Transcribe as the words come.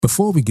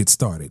Before we get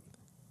started,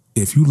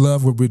 if you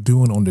love what we're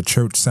doing on the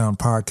Church Sound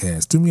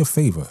Podcast, do me a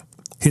favor.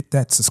 Hit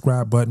that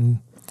subscribe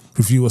button.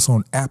 Review us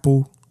on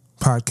Apple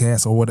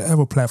Podcasts or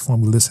whatever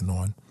platform you listen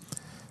on.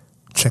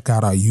 Check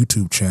out our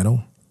YouTube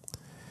channel.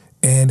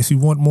 And if you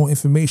want more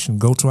information,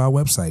 go to our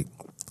website,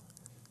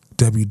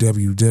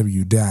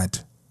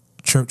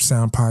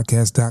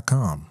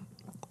 www.churchsoundpodcast.com.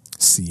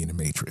 See you in the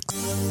Matrix.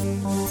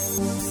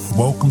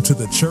 Welcome to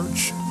the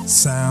Church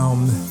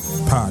Sound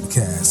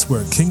Podcast,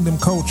 where kingdom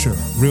culture,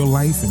 real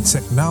life, and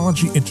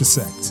technology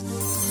intersect.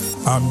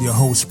 I'm your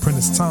host,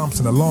 Prentiss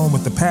Thompson, along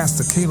with the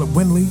pastor, Caleb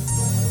Windley.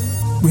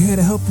 We're here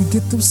to help you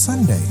get through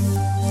Sunday.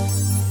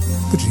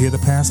 Did you hear the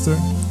pastor?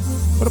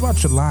 What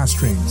about your live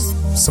streams,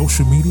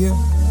 social media?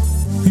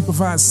 We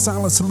provide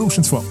solid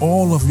solutions for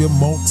all of your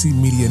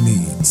multimedia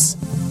needs.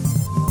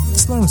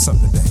 Let's learn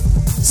something today.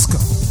 Let's go.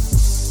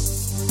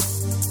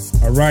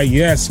 All right,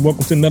 yes.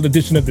 Welcome to another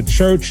edition of the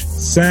Church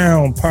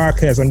Sound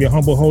Podcast. I'm your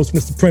humble host,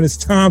 Mr. Prentiss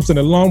Thompson,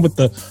 along with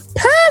the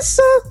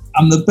pastor.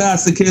 I'm the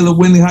pastor, Caleb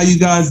Whitney. How you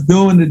guys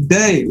doing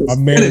today? My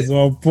man is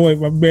on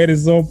point. Doc,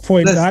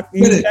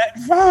 you got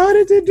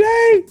fired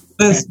today.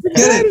 Let's get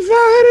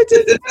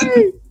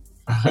it.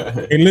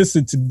 Hey,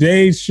 listen,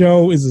 today's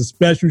show is a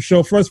special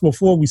show. First,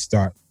 before we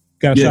start,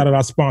 got to shout out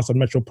our sponsor,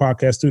 Metro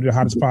Podcast Studio, the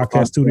hottest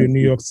podcast studio in New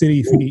York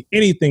City. If you need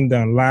anything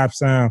done, live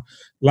sound,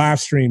 live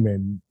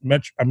streaming,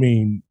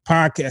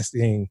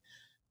 podcasting,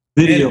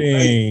 video,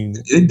 editing,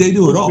 they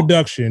do it all.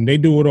 Production, they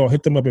do it all.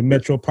 Hit them up at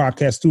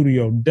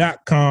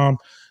metropodcaststudio.com.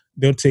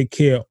 They'll take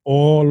care of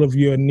all of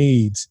your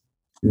needs.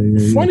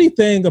 Funny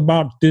thing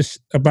about this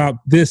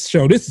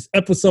show, this is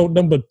episode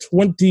number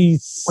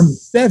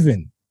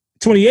 27.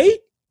 28?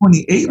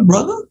 28,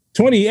 brother.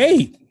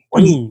 28.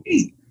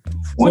 28.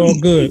 All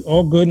good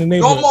in the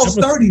neighborhood.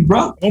 Almost 30,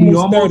 bro.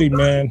 Almost 30,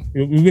 man.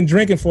 We've been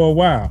drinking for a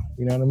while.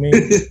 You know what I mean?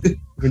 We've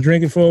been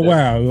drinking for a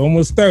while. We're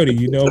almost 30,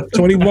 you know.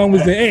 21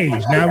 was the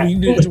age. Now we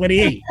do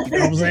 28. You know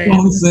what I'm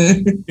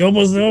saying? You're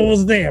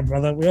almost there,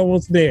 brother. We're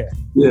almost there.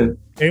 Yeah.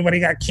 Everybody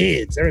got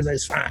kids.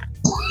 Everything's fine.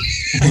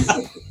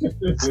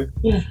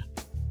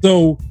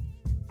 So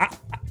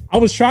I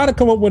was trying to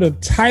come up with a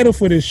title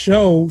for this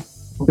show.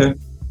 Okay.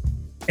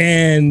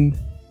 And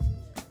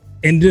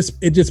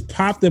it just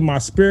popped in my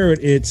spirit.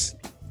 It's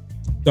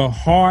the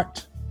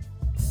heart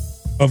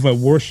of a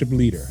worship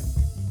leader.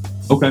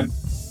 Okay.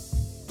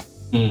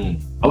 I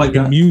like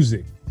that.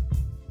 Music.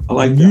 I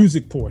like the that.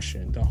 Music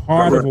portion. The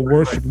heart of a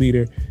worship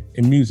leader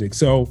in music.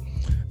 So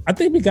I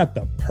think we got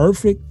the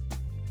perfect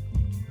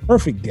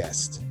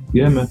guest.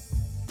 Yeah, man.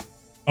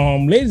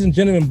 Ladies and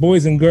gentlemen,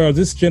 boys and girls,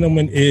 this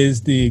gentleman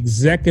is the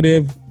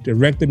executive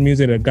director of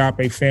music at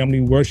Agape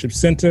Family Worship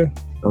Center.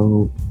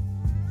 Oh.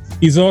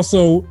 He's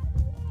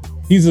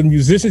a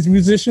musician's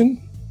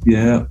musician.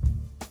 Yeah.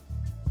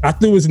 I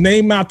threw his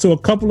name out to a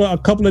couple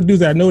of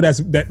dudes that I know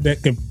that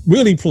can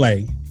really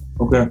play.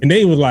 Okay. And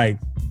they were like,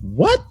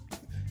 "What?"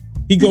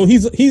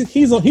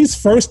 He's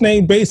first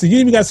name basis. You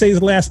even gotta say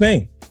his last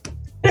name.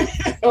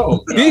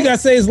 Oh, you ain't gotta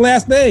say his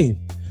last name.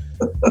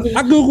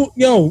 I Googled,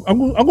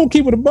 I'm gonna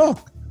keep it a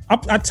buck.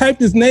 I typed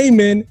his name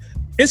in.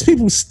 It's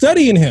people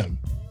studying him.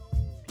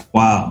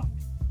 Wow.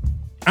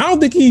 I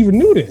don't think he even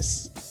knew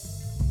this.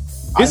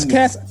 This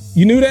cast,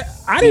 you knew that?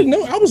 I didn't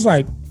know. I was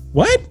like,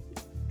 what?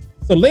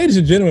 So, ladies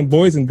and gentlemen,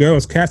 boys and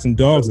girls, cats and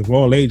dogs of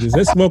all ages,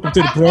 let's welcome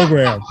to the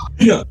program,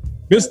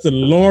 Mr.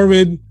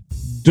 Loren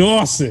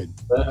Dawson.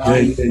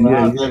 How's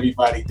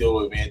everybody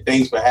doing, man?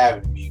 Thanks for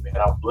having me, man.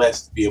 I'm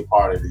blessed to be a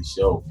part of this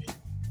show, man.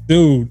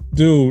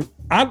 Dude,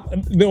 I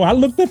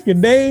looked up your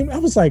name. I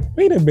was like,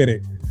 wait a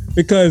minute,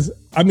 because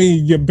I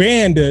mean, your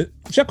band,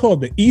 what y'all call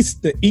the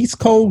East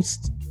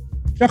Coast?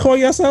 Y'all call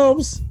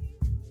yourselves?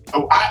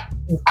 Oh,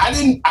 I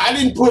didn't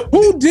put.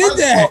 Who did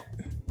that?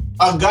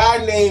 A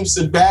guy named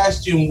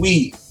Sebastian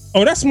Wheat.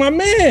 Oh, that's my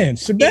man,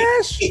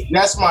 Sebastian.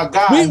 That's my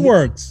guy.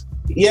 Wheatworks.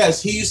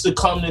 Yes, he used to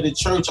come to the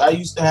church. I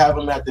used to have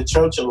him at the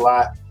church a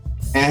lot,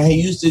 and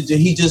he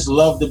just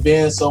loved the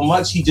band so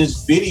much. He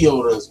just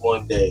videoed us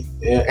one day.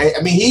 I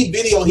mean, he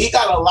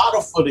got a lot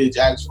of footage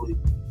actually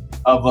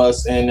of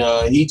us, and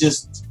he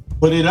just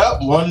put it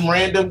up one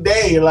random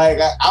day. Like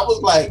I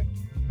was like,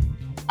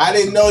 I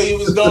didn't know he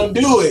was gonna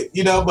do it,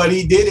 but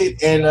he did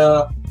it, and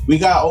we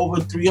got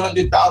over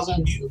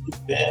 300,000 views,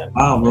 man.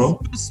 Wow,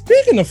 bro.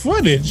 Speaking of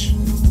footage.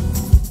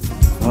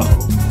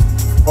 Uh-oh.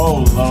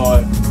 Oh,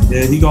 Lord.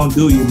 Yeah, he gonna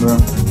do you, bro.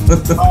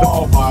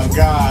 Oh, my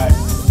God.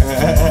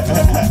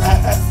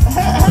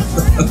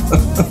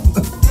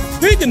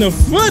 Speaking of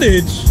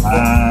footage.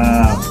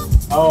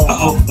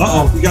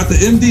 Uh-oh. We got the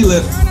MD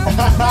lip.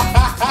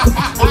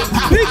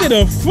 Speaking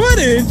of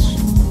footage,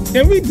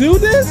 can we do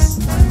this?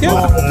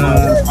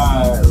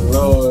 My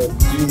Lord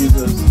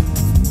Jesus.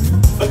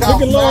 Look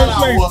at Lauren's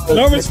face.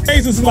 Lauren's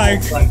face is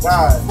like. Oh, my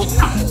God.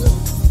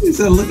 He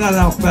said, look at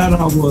how fat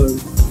I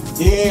was.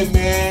 Yeah,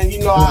 man.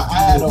 I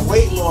had a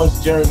weight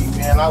loss journey,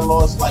 man. I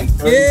lost like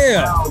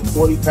 30 pounds,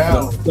 40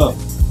 pounds.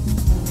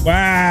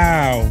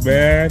 Wow,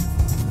 man.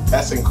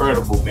 That's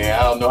incredible, man.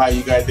 I don't know how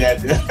you got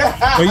that. But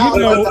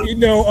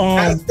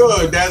that's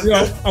good. That's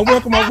good. I'm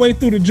working my way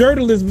through the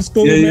journalism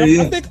school, man.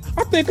 Yeah.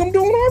 I think I'm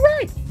doing all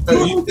right.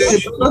 You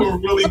did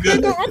really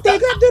good. I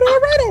think I did all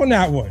right on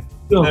that one.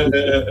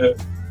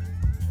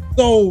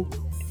 So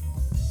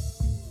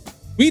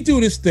we do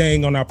this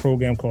thing on our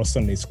program called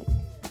Sunday School.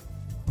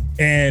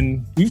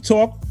 And we've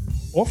talked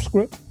off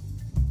script.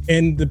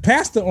 And the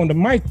pastor on the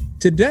mic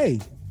today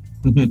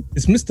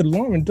is Mr.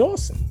 Loren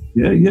Dawson.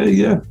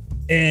 Yeah.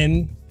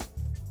 And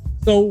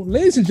so,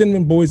 ladies and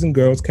gentlemen, boys and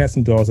girls, cats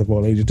and dogs of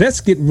all ages,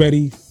 let's get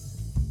ready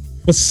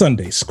for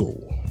Sunday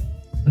School.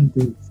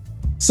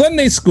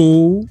 Sunday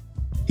School,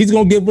 he's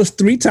going to give us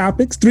 3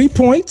 topics, 3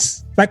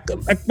 points. Like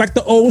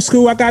the old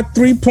school, I got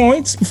 3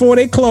 points before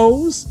they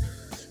close.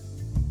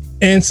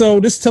 And so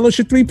just tell us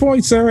your 3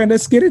 points, sir, and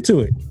let's get into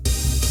it.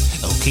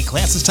 Okay,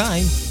 class, it's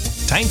time.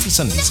 Time for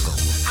Sunday School.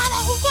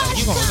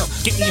 You gonna go.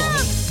 Get me your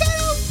hand.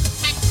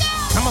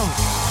 Come on,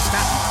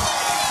 stop.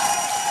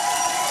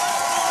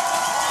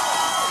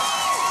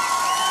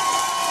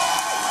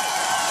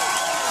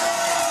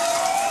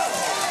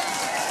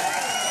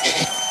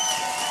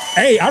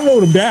 Hey, I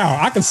wrote them down.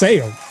 I can say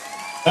them.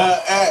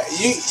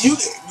 You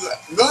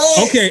go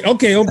ahead.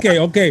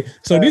 Okay.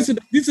 So these are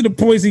the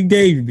points he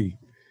gave me.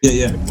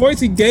 Yeah. The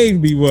points he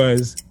gave me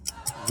was,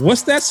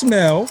 what's that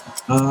smell?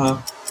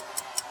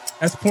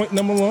 That's point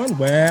number 1.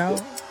 Well,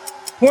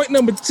 point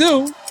number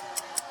 2,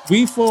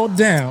 we fall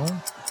down.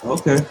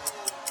 Okay.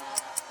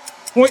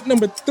 Point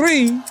number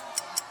 3,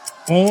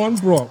 on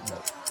Broadway.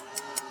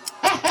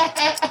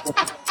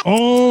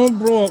 On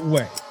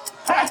Broadway.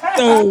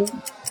 So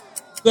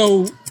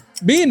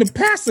being the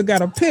pastor got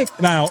to pick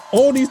now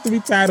all these 3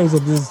 titles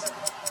of this.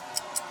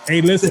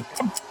 Hey, listen.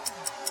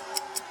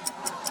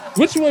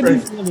 Which one do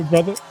you feeling,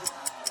 brother?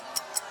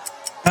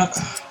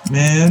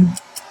 Man,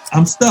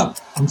 I'm stuck.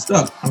 For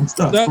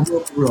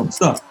real, I'm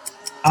stuck.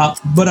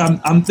 But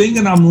I'm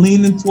thinking I'm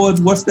leaning towards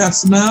what's that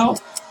smell?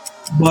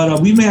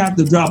 But we may have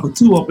to drop a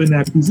 2 up in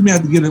that because we may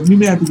have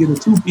to get a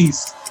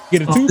 2-piece.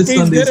 Get a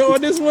 2-piece dinner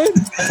on this one?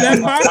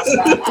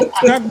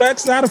 Got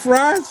backside of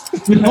fries?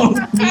 You know what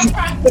I mean?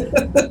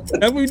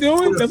 That's what we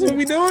doing? That's what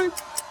we doing?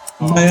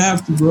 I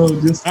have to, bro. All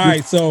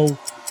right, so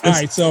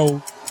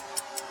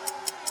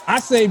I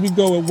say we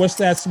go with what's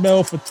that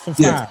smell for 5.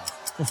 Yeah.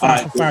 For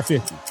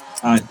 550.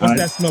 All right. What's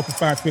that smell for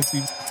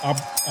 550?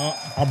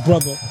 Our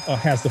brother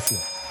has the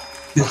floor.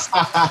 Yes.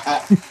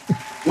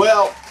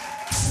 Well,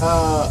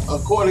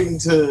 according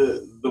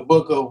to the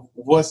book of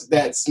What's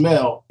That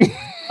Smell,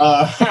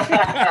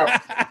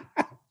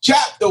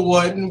 chapter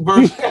 1,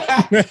 verse.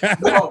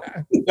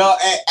 no,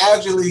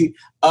 actually,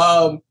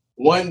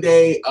 one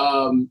day,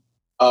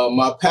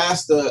 my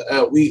pastor,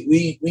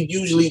 we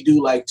usually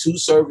do like 2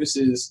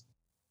 services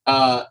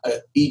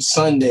each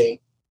Sunday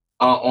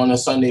on a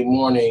Sunday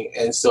morning,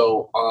 and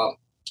so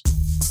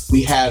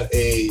we had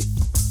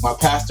my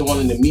pastor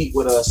wanted to meet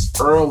with us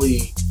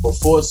early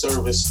before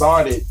service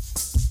started,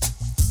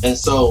 and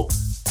so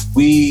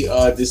we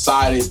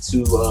decided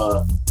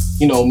to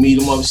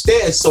meet him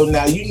upstairs. So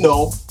now in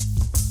the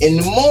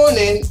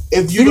morning,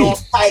 if you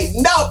don't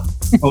tighten up,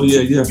 oh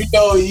yeah, you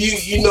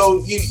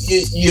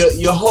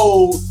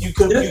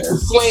can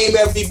flame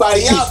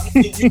everybody out.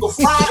 You can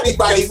fry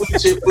everybody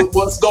with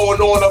what's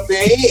going on up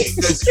their head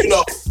because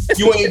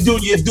you ain't do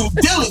your due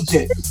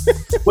diligence.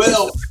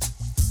 Well,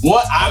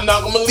 I'm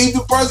not gonna leave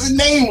the person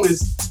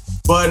nameless,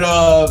 but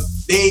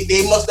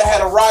they must have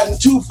had a rotten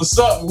tooth or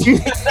something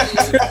because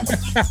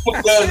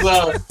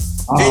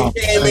they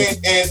came in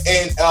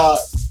and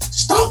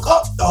stunk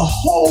up the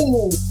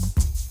whole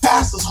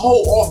pastor's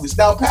whole office.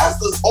 Now,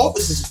 pastor's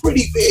office is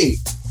pretty big.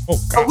 Oh,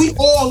 so we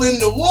all in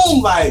the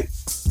room like,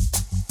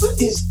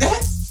 what is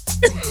that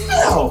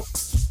smell?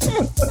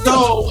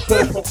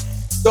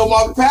 So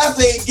my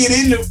pastor ain't get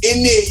in there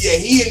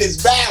yet. He in his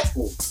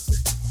bathroom.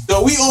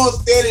 So we all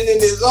standing in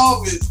his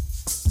office.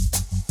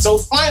 So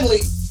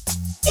finally,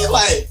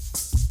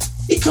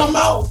 he come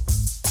out.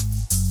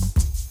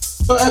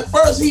 So at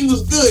first he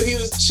was good. He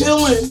was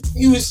chilling.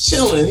 He was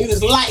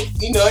light.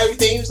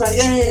 Everything. He was like,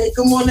 yeah,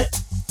 come on.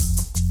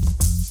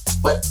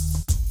 What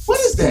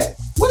is that?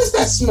 What is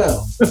that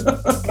smell?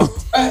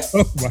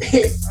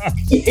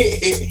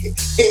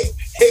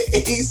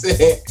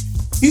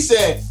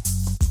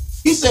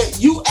 He said,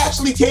 you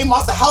actually came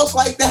out the house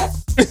like that?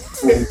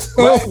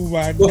 Oh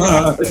my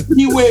God.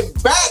 He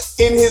went back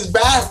in his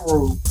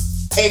bathroom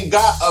and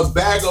got a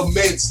bag of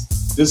mints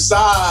the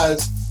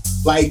size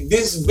like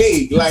this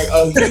big, like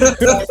a huge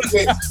bag of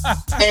mints,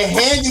 and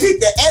handed it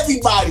to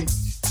everybody.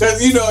 Because,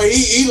 he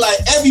like,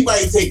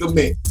 everybody take a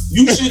mint.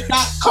 You should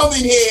not come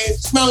in here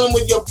smelling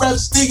with your breath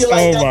stinking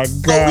like that. Oh, my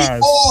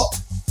God.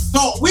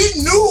 So we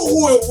knew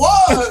who it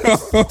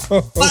was,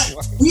 but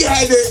we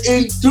had to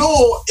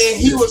endure,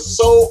 and he was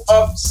so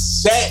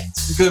upset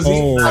because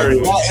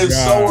that is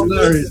so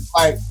hilarious.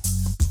 Like,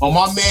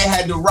 my man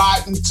had the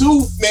rotten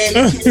tooth,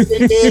 man.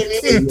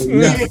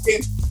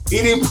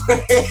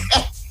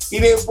 He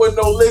didn't put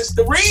no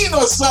Listerine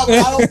or something.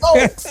 I don't know.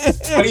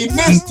 But he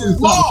missed his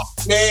mark,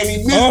 man.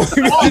 He missed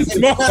his mark. And he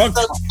messed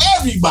up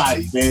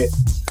everybody, man.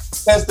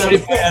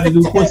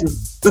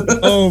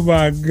 Oh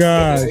my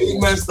God. He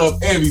messed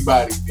up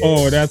everybody. Man.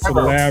 Oh, that's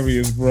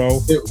hilarious,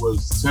 bro. It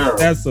was terrible.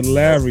 That's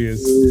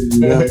hilarious.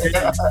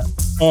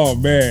 Oh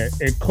man.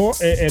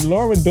 And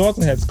Loren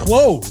Dawson has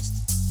closed.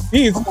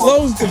 He has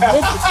closed the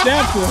book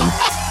chapter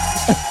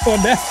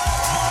on that.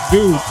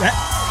 Dude,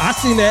 I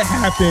seen that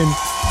happen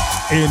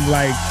in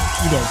like,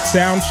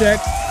 sound check,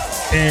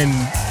 and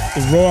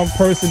the wrong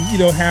person,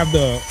 have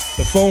the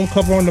phone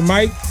cover on the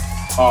mic.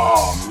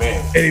 Oh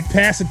man. And they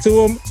passed it to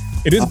him,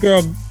 and this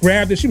girl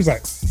grabbed it. She was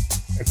like,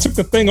 and took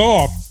the thing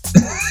off.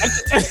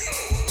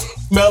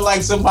 Smelled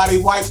like somebody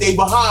wiped their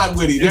behind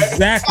with it.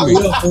 Exactly.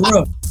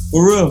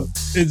 For real.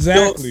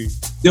 Exactly.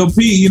 Yo,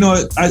 P,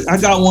 I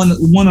got one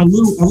a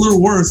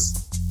little worse.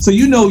 So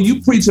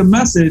you preach a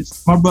message,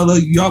 my brother.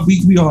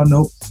 We all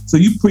know. So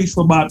you preach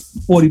for about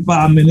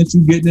 45 minutes.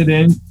 You getting it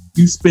in.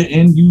 You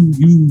spitting.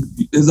 You.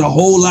 There's a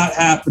whole lot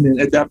happening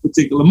at that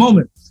particular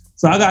moment.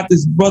 So I got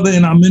this brother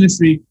in our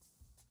ministry.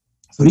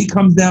 So he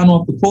comes down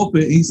off the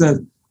pulpit and he says,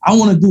 "I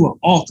want to do an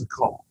altar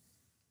call,"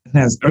 and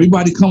has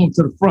everybody come up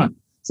to the front.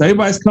 So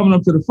everybody's coming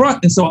up to the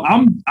front, and so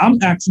I'm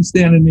actually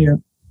standing there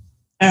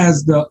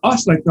as the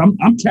usher. Like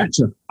I'm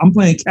catcher. I'm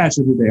playing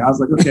catcher today. I was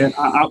like, okay,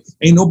 I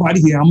ain't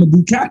nobody here. I'm gonna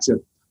do catcher.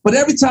 But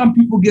every time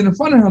people get in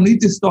front of him, they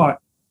just start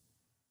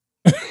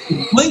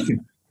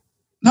blinking.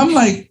 And I'm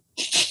like,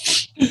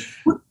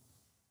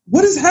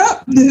 what is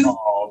happening?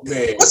 Oh,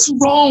 man. What's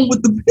wrong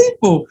with the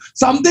people?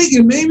 So I'm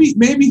thinking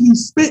maybe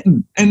he's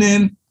spitting. And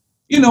then,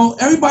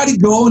 everybody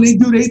go and they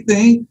do their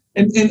thing,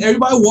 and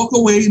everybody walk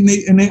away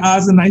and their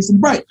eyes are nice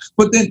and bright.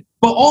 But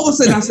all of a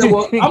sudden I said,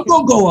 well, I'm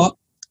gonna go up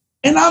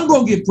and I'm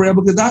gonna get prayer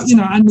because I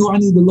know I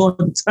need the Lord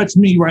to touch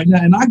me right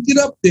now. And I get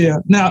up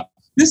there. Now,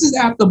 this is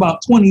after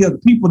about 20 other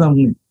people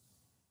done went.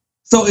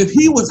 So if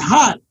he was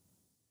hot,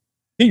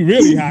 he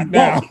really hot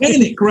now.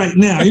 Volcanic right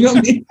now. You know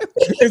what I mean?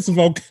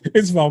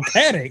 It's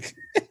volcanic.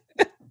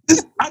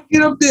 I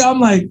get up there, I'm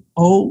like,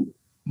 oh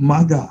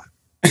my God.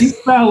 He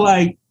smelled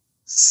like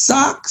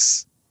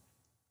socks,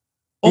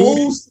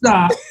 old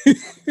socks,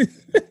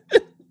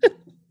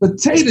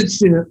 potato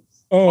chips,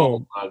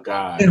 oh my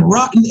God, and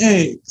rotten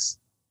eggs.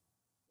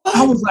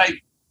 I was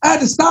like, I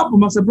had to stop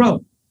him. I said,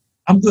 bro,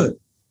 I'm good.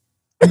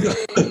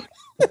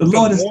 The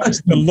Lord has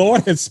touched me. The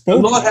Lord has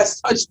spoken. The Lord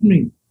has touched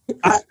me.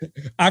 I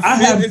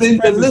have been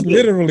delivered.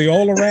 Literally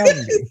all around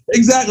me.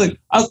 Exactly.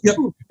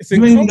 You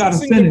ain't even got to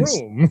finish.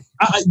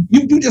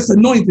 You just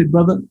anointed,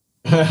 brother.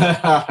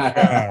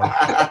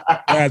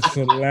 That's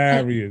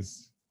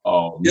hilarious.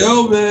 Oh,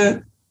 yo,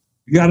 man.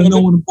 You gotta know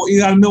when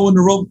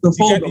to rope the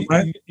fold them,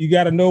 right? You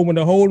gotta know when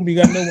to hold them. You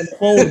gotta know when to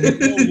fold them.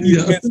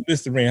 You get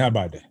Mr. Rain. How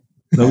about that?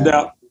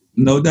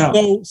 No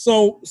doubt.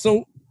 So,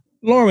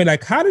 Loren,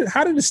 like, how did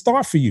it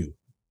start for you?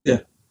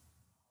 Yeah.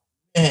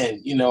 And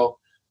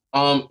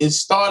it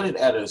started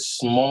at a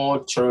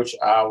small church.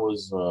 I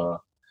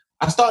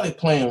started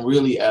playing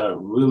really at a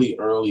really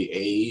early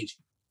age.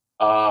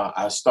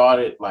 I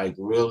started like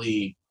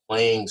really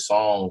playing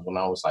songs when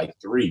I was like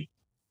 3.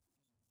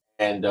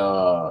 And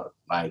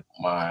like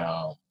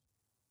my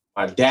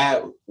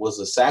dad was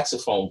a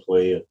saxophone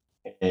player,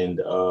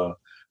 and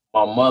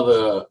my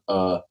mother,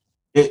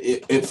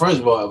 first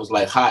of all, it was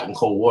like hot and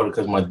cold water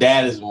because my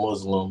dad is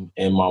Muslim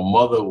and my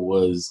mother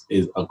is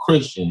a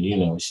Christian.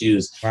 She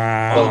was.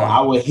 Wow. So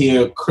I would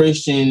hear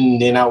Christian,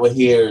 then I would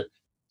hear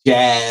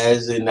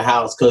jazz in the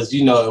house because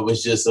it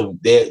was just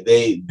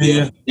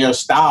their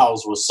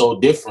styles were so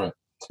different.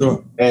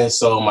 Sure. And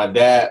so my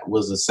dad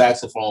was a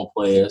saxophone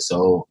player,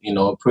 so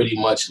pretty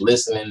much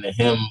listening to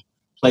him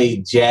play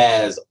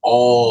jazz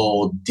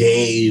all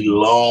day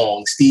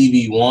long.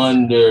 Stevie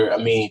Wonder. I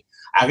mean,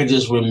 I could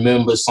just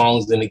remember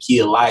songs in the Key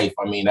of Life.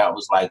 I mean, that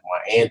was like my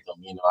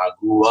anthem. I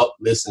grew up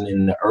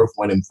listening to Earth,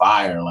 Wind, and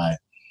Fire. Like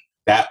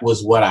that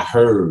was what I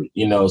heard.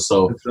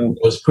 So it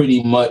was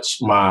pretty much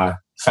my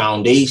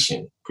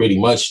foundation. Pretty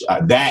much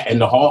that and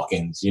the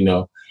Hawkins.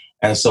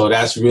 And so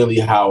that's really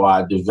how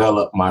I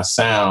developed my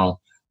sound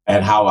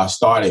and how I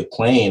started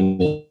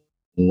playing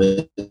and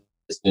listening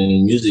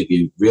to music.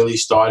 It really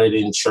started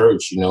in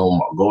church.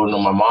 Going to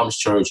my mom's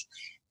church,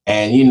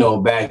 and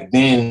back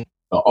then.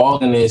 The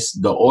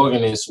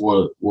organists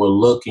were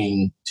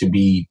looking to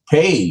be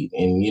paid,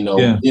 and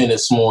in a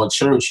small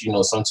church,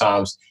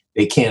 sometimes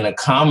they can't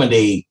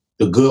accommodate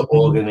the good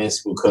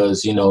organist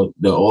because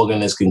the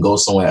organist can go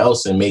somewhere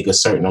else and make a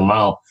certain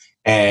amount,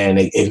 and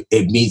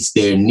it meets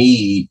their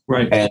need.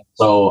 Right. And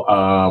so,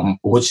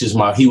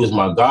 he was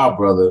my god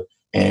brother,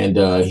 and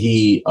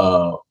he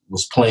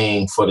was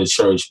playing for the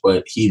church,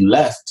 but he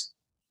left.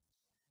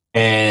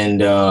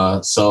 And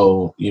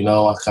so,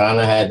 I kind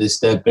of had to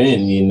step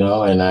in,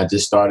 and I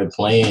just started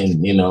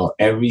playing,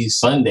 every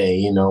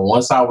Sunday.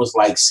 Once I was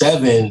like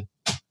 7,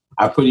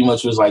 I pretty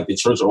much was like the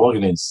church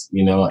organist,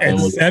 At and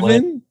was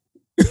 7?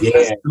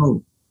 Yeah.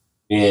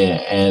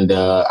 Yeah. And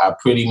I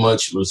pretty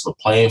much was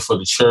playing for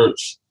the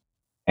church.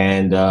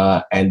 And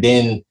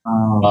then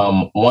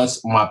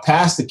once my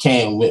pastor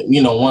came,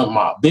 when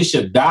my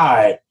bishop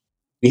died,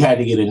 we had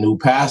to get a new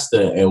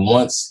pastor. And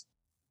once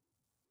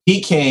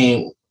he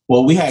came,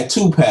 well, we had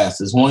two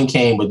pastors. One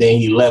came, but then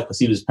he left because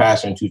he was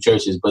pastoring two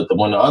churches. But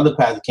when the other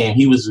pastor came,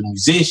 he was a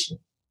musician.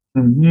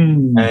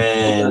 Mm-hmm.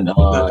 And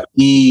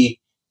he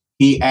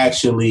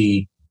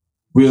actually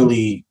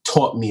really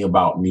taught me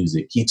about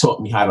music. He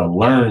taught me how to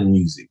learn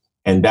music.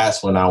 And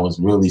that's when I was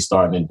really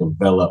starting to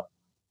develop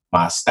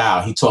my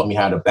style. He taught me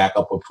how to back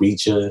up a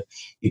preacher.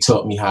 He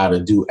taught me how to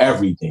do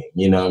everything,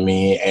 you know what I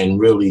mean? And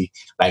really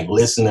like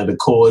listen to the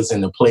chords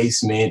and the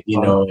placement, you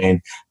know,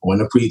 and when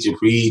the preacher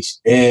preached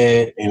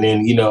and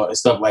then, you know, and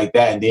stuff like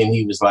that. And then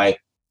he was like,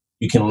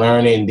 you can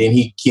learn it. And then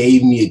he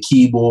gave me a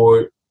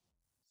keyboard.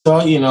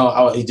 So, you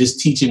know, he just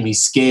teaching me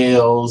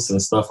scales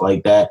and stuff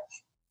like that.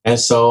 And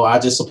so I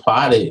just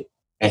applied it.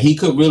 And he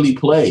could really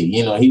play,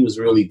 you know, he was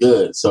really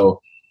good. So,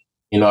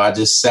 you know, I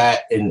just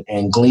sat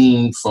and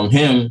gleaned from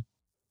him.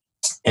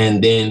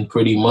 And then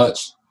pretty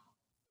much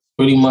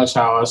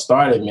how I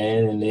started,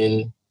 man. And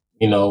then,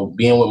 you know,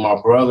 being with my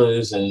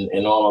brothers and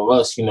all of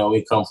us, you know,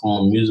 we come from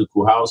a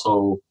musical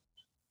household.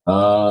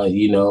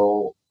 You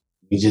know,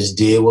 we just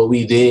did what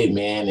we did,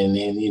 man. And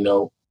then, you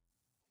know,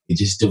 it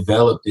just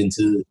developed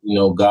into, you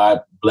know,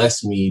 God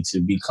blessed me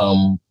to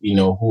become, you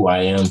know, who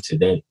I am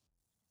today.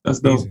 That's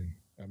dope.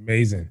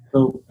 Amazing.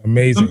 So,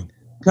 amazing.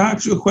 Can I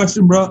ask you a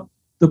question, bro?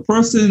 The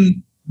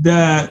person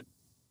that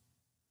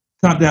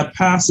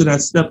pastor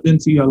that stepped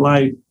into your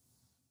life,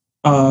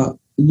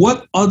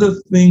 what other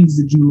things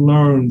did you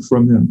learn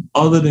from him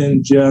other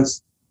than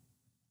just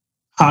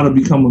how to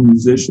become a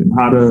musician?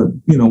 How to,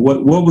 you know,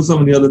 what were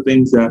some of the other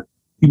things that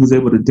he was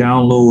able to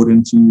download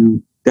into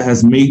you that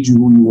has made you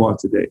who you are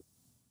today?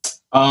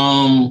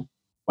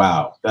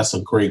 Wow, that's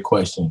a great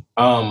question.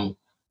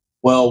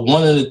 Well,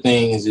 one of the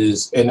things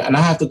is, and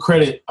I have to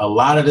credit a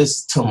lot of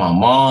this to my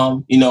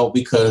mom, you know,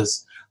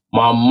 because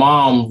my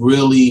mom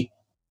really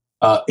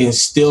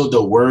instilled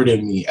the word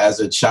in me as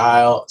a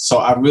child. So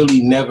I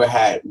really never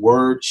had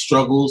word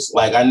struggles.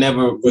 Like I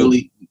never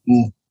really,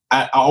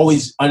 I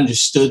always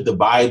understood the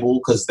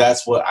Bible because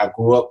that's what I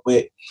grew up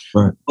with.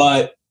 Right.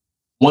 But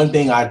one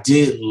thing I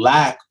did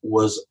lack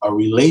was a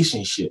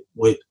relationship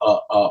with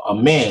a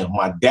man.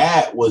 My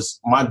dad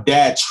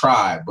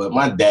tried, but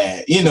my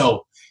dad, you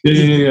know,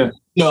 yeah.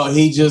 You know,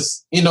 he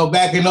just, you know,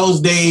 back in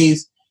those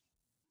days,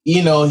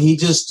 you know, he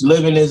just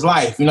living his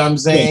life. You know what I'm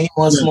saying? Yeah. He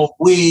want to smoke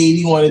weed.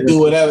 He want to do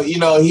whatever. You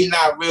know, he's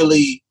not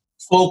really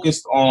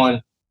focused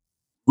on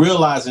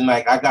realizing,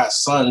 like, I got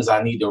sons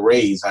I need to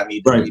raise. I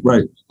need to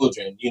raise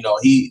children. You know,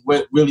 he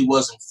really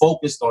wasn't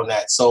focused on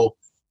that. So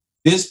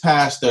this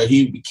pastor,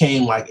 he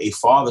became like a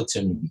father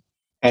to me.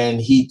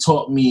 And he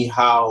taught me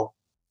how,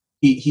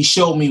 he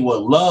showed me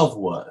what love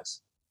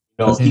was.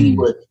 You know,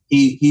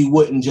 he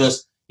wouldn't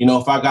just, you know,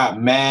 if I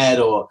got mad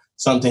or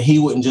something, he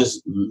wouldn't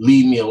just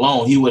leave me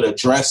alone. He would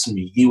address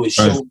me. He would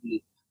show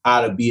me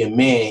how to be a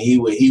man. He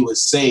would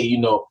say, you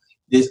know,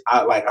 this,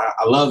 I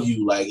love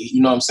you. Like,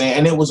 you know what I'm saying?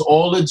 And it was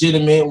all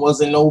legitimate. It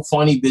wasn't no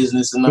funny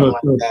business and nothing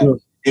like that.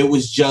 It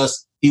was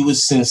just, he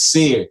was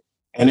sincere.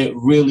 And it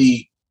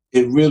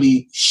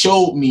really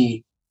showed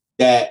me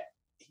that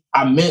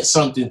I meant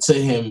something to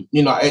him.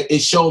 You know,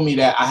 it showed me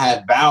that I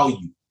had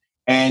value.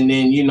 And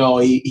then, you know,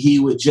 he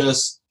would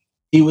just,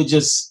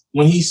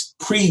 when he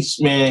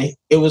preached, man,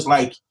 it was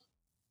like,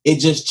 it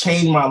just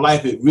changed my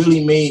life. It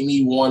really made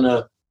me want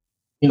to,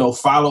 you know,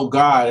 follow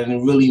God. And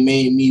it really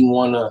made me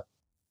want to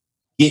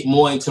get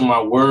more into my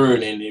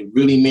word. And it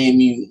really made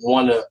me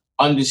want to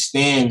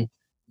understand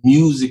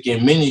music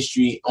and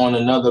ministry on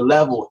another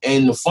level.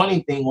 And the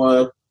funny thing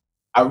was,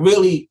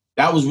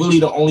 that was really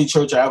the only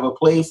church I ever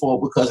played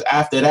for, because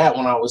after that,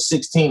 when I was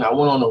 16, I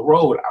went on the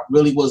road. I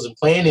really wasn't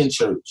playing in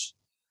church.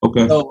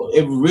 Okay. So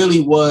it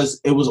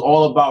was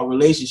all about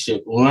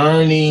relationship,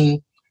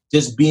 learning,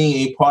 just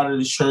being a part of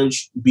the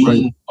church,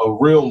 being a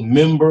real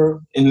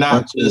member and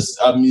not just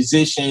a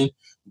musician,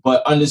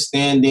 but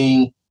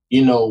understanding,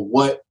 you know,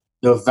 what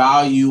the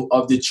value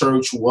of the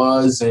church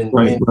was and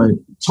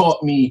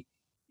taught me,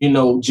 you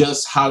know,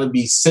 just how to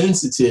be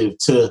sensitive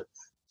to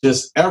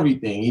just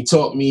everything. He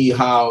taught me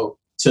how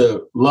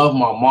to love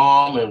my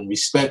mom and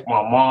respect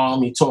my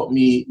mom. He taught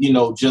me, you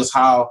know, just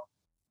how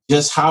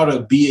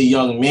to be a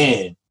young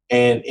man.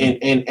 And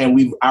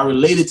I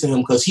related to him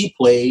because he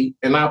played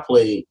and I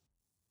played.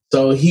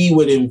 So he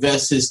would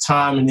invest his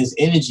time and his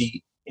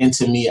energy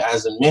into me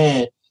as a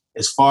man,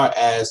 as far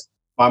as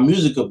my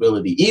music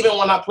ability. Even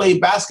when I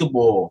played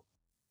basketball,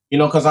 you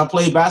know, because I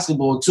played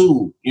basketball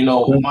too. You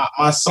know,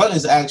 my son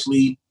is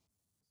actually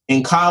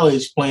in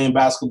college playing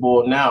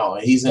basketball now.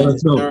 And he's in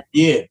his third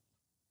year.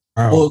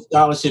 Wow. Full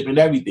scholarship and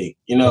everything,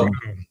 you know.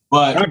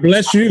 But God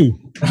bless you.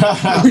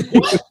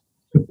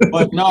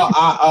 But no,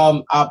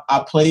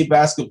 I played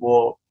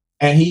basketball,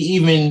 and he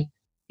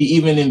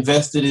even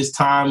invested his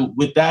time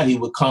with that. He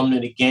would come to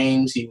the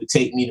games. He would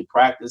take me to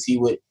practice. He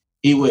would,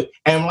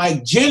 and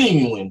like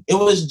genuine. It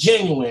was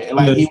genuine.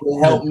 Like he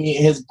would help me.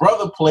 His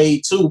brother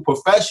played too,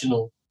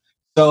 professional.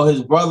 So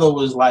his brother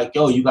was like,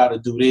 "Yo, you got to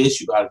do this.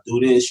 You got to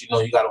do this. You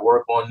know, you got to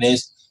work on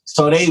this."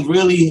 So they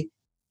really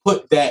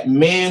put that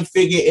man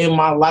figure in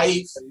my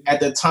life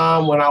at the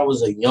time when I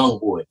was a young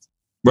boy.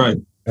 Right.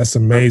 That's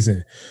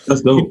amazing.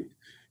 That's dope.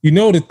 You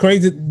know, the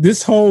crazy,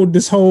 this whole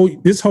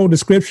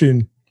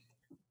description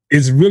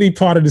is really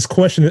part of this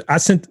question. I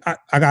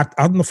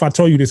don't know if I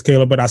told you this,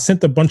 Caleb, but I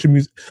sent a bunch of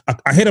music.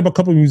 I hit up a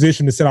couple of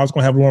musicians that said I was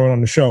going to have Loren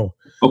on the show.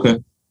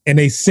 Okay. And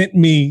they sent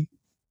me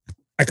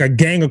like a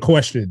gang of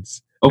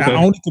questions. Okay. I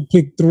only could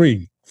pick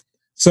 3.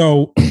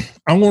 So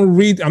I'm going to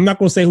read, I'm not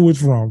going to say who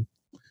it's from,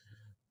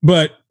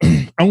 but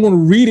I'm going to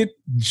read it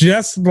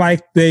just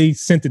like they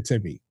sent it to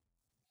me.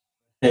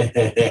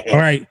 All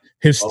right.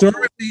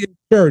 Historically in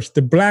church,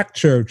 the black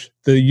church,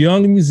 the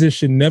young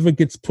musician never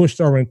gets pushed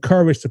or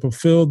encouraged to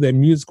fulfill their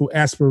musical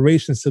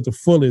aspirations to the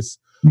fullest,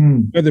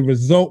 where the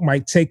result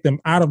might take them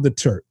out of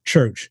the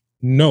church.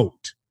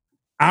 Note,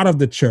 out of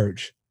the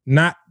church,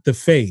 not the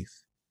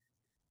faith.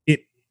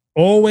 It's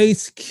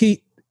always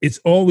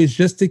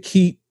just to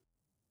keep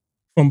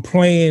from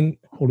playing.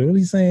 Hold on, what are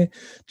you saying?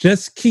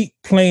 Just keep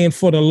playing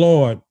for the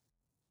Lord.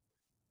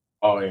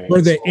 Oh, yeah.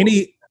 Were there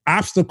any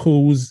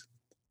obstacles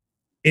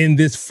in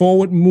this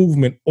forward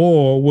movement,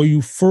 or were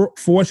you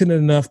fortunate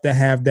enough to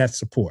have that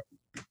support?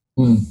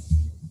 You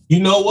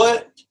know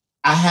what?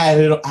 I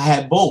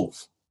had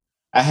both.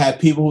 I had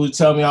people who would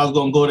tell me I was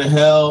going to go to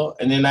hell,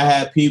 and then I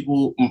had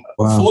people.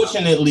 Wow.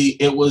 Fortunately,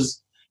 it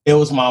was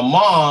my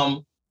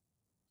mom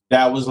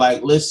that was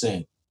like,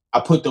 "Listen, I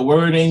put the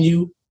word in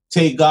you.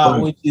 Take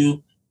God with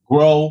you,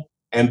 grow,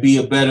 and be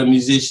a better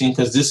musician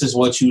because this is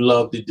what you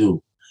love to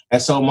do." And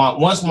so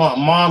once my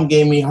mom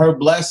gave me her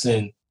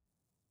blessing.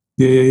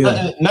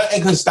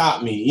 Nothing could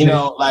stop me, you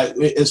know, like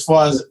as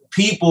far as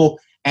people.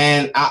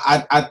 And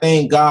I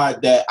thank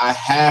God that I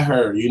had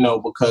her, you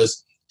know,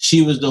 because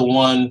she was the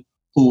one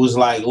who was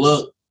like,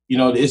 look, you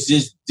know, this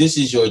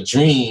is your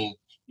dream.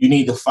 You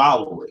need to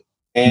follow it.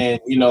 And,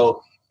 you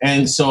know,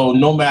 and so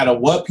no matter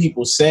what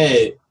people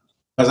said,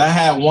 because I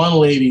had one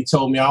lady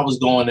told me I was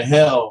going to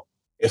hell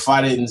if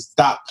I didn't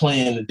stop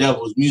playing the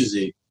devil's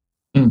music.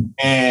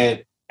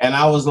 And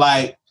I was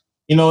like,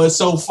 you know, it's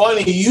so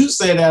funny you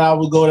say that I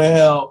would go to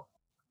hell,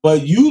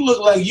 but you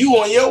look like you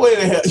on your way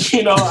to hell.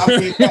 You know, I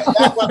mean, that's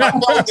what I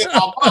felt in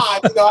my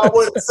mind. You know, I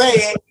wouldn't say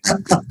it,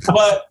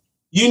 but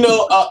you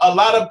know, a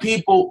lot of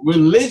people,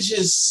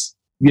 religious,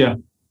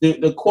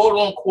 the quote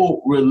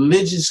unquote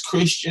religious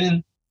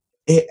Christian,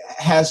 it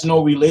has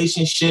no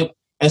relationship,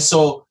 and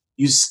so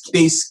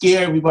they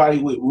scare everybody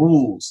with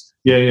rules.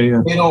 They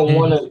don't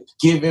want to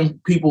give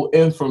people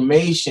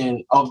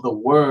information of the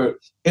word.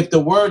 If the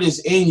word is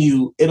in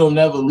you, it'll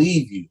never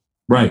leave you.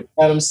 Right. You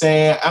know what I'm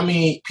saying? I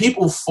mean,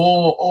 people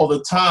fall all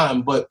the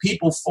time, but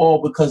people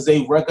fall because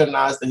they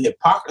recognize the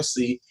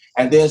hypocrisy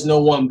and there's no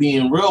one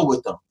being real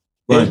with them.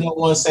 There's no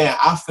one saying,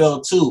 I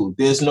fell too.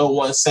 There's no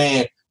one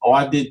saying, oh,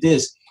 I did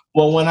this.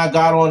 Well, when I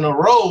got on the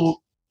road,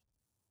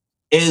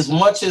 as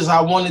much as I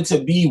wanted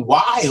to be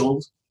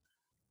wild,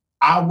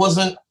 I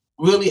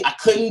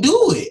couldn't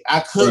do it.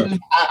 I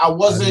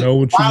wasn't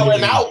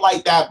wilding out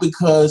like that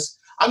because,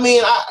 I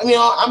ain't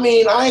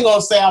going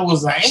to say I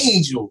was an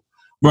angel.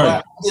 Right.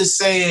 But I'm just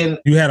saying.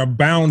 You had a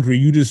boundary.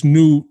 You just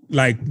knew,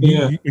 like,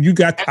 you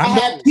got. I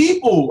had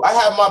people. I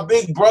had my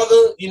big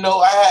brother, you know,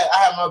 I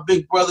had my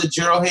big brother,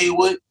 Gerald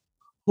Haywood,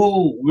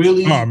 who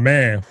really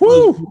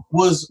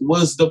was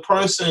the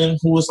person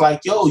who was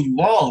like, yo, you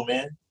wrong,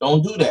 man.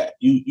 Don't do that.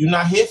 You're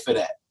not here for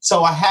that.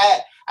 So I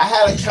had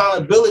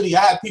accountability.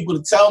 I had people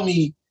to tell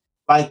me,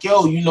 like,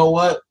 yo, you know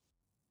what?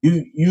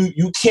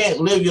 You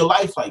can't live your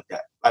life like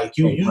that. Like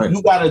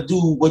you gotta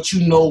do what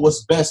you know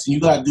what's best and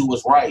you gotta do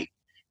what's right.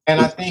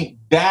 And I think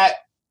that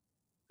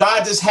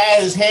God just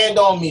had his hand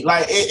on me.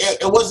 Like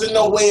it wasn't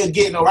no way of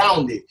getting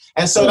around it.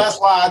 And so that's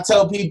why I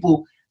tell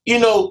people, you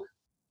know,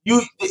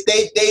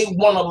 they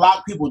want to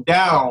lock people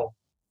down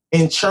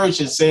in church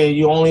and say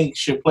you only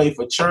should play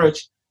for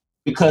church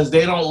because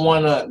they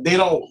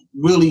don't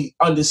really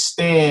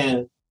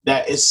understand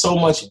that it's so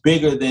much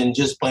bigger than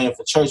just playing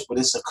for church, but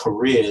it's a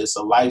career, it's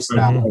a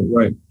lifestyle.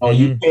 Right.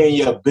 You paying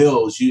your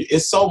bills.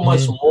 It's so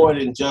much more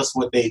than just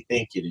what they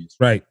think it is.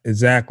 Right,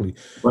 exactly.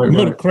 Right, you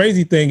know, the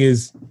crazy thing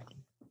is,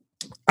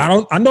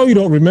 I know you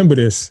don't remember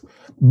this,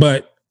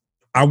 but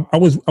I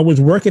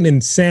was working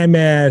in Sam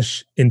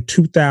Ash in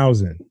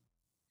 2000,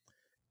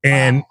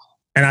 and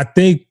I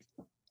think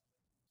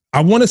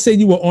I want to say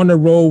you were on the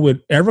road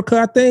with Erica.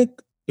 I think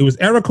it was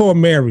Erica or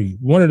Mary,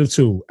 one of the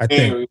two. I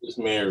think Mary was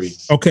Mary.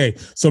 Okay,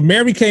 so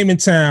Mary came in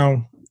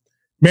town.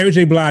 Mary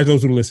J. Blige,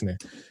 those who are listening,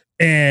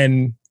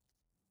 and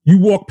you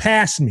walked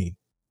past me,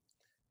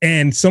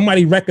 and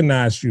somebody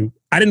recognized you.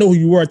 I didn't know who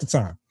you were at the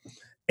time,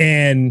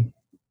 and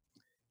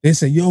they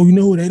said, yo, you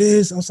know who that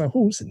is? I was like,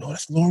 who? They said, no,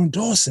 that's Loren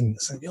Dawson.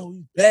 I said, yo,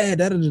 he's bad,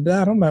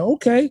 da-da-da-da. I'm like,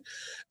 okay.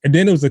 And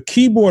then there was a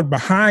keyboard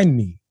behind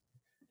me.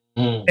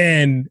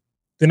 And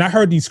then I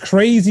heard these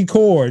crazy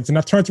chords, and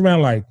I turned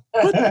around like,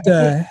 what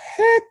the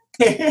heck?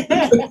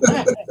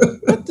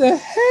 What the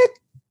heck?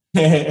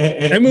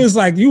 I mean, it was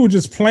like you were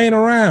just playing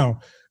around.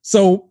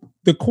 So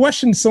the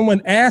question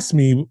someone asked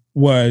me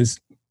was,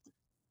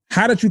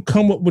 how did you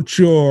come up with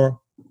your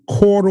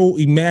chordal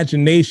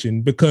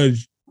imagination?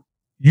 Because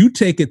you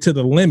take it to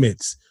the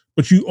limits,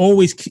 but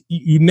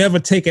you never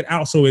take it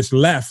out so it's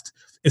left.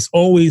 It's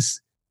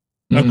always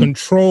a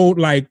controlled,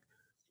 like,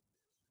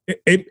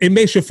 it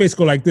makes your face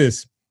go like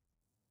this.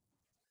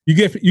 You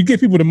give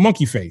people the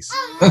monkey face.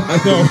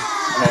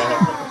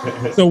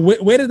 So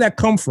where did that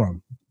come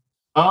from?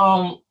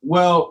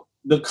 Well,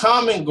 the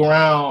common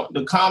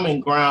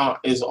ground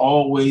is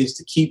always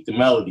to keep the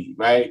melody,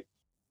 right?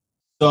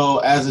 So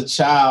as a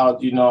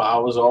child, I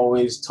was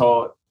always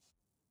taught,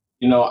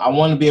 I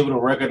want to be able to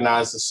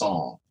recognize the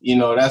song.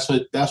 That's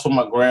what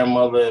my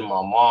grandmother and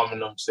my mom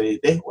and them say.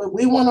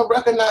 We want to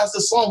recognize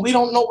the song. We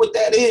don't know what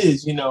that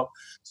is,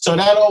 So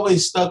that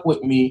always stuck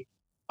with me.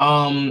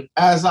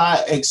 As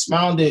I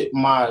expounded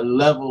my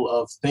level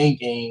of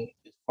thinking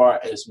as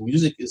far as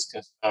music is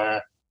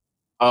concerned,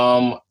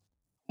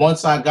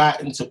 once I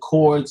got into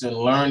chords and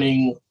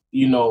learning,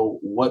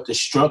 what the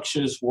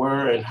structures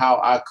were and how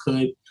I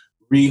could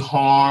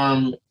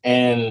reharm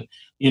and,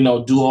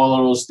 do all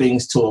of those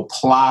things to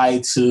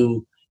apply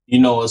to,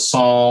 a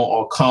song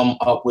or come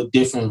up with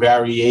different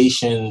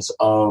variations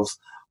of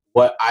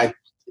what I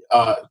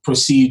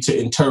perceive to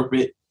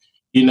interpret,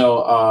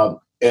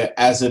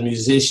 as a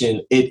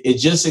musician, it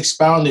just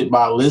expounded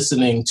by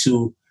listening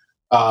to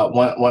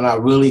when I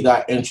really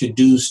got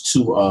introduced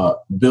to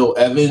Bill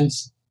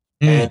Evans,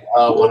 and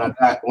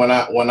when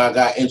I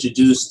got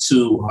introduced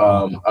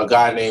to a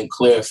guy named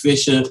Claire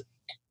Fisher,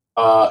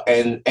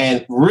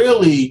 and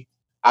really,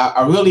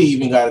 I really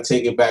even got to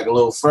take it back a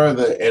little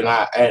further,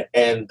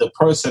 and the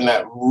person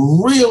that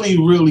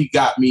really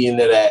got me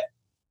into that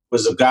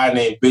was a guy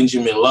named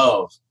Benjamin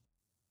Love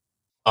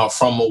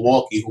from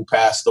Milwaukee, who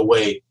passed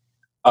away.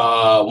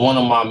 One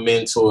of my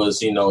mentors,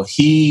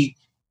 he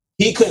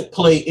could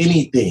play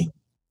anything.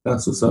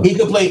 That's what's up. He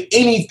could play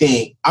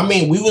anything. I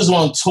mean, we was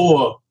on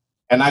tour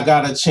and I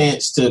got a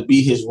chance to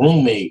be his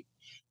roommate,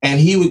 and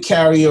he would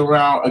carry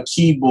around a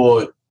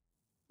keyboard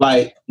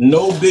like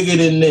no bigger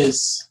than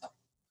this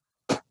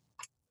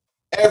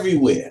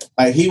everywhere.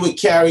 Like he would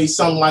carry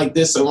something like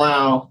this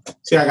around.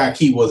 See, I got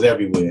keyboards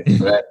everywhere,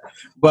 right?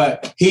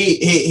 But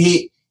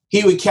he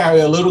would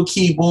carry a little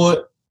keyboard,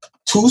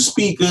 2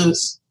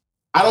 speakers.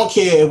 I don't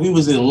care if we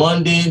was in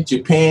London,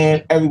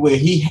 Japan, everywhere.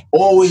 He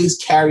always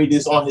carried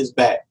this on his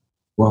back.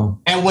 Wow.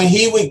 And when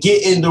he would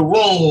get in the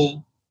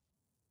room,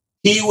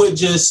 he would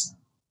just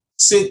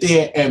sit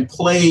there and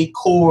play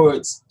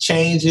chords,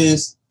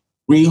 changes,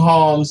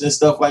 reharms, and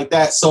stuff like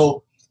that.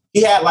 So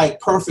he had like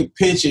perfect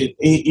pitch.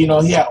 He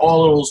had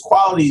all of those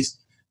qualities.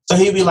 So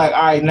he'd be like,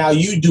 all right, now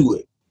you do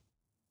it.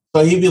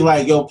 So he'd be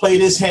like, yo, play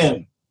this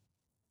hymn.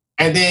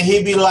 And then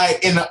he'd be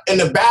like in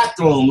the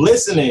bathroom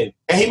listening.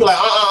 And he'd be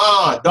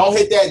like, don't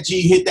hit that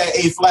G, hit that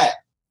A flat.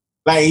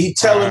 Like he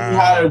telling me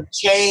how to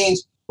change.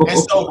 And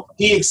so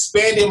he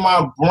expanded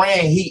my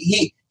brain.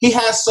 He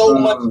has so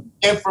much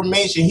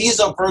information. He's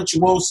a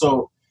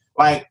virtuoso.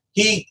 Like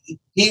he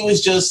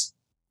was just,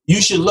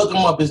 you should look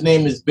him up. His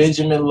name is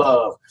Benjamin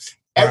Love.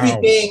 Wow.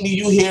 Everything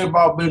you hear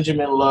about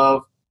Benjamin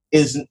Love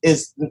is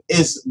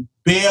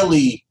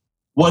barely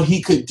what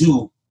he could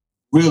do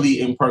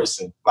really in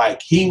person.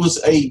 Like he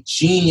was a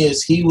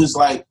genius. He was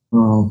like,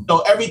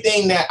 so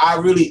everything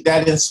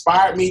that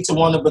inspired me to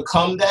want to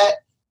become that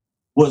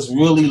was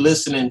really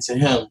listening to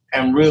him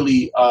and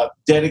really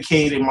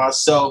dedicating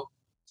myself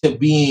to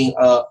being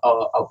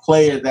a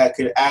player that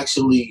could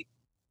actually,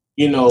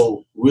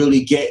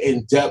 really get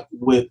in depth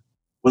with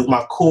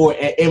my chord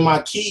and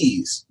my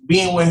keys.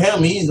 Being with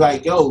him, he's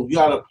like, yo, you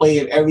got to play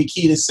in every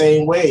key the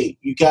same way.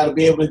 You got to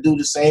be able to do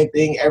the same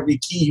thing every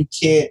key.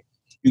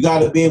 You got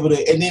to be able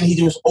to. And then he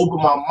just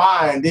opened my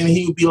mind. Then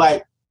he would be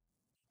like,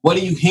 what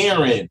are you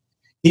hearing?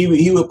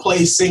 He would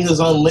play Singers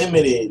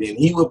Unlimited, and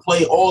he would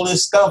play all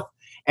this stuff.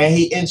 And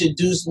he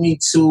introduced me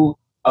to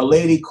a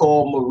lady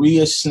called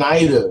Maria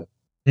Schneider.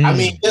 I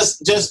mean,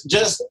 it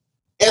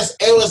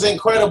was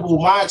incredible.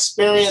 My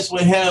experience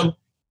with him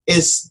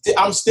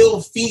I'm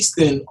still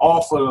feasting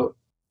off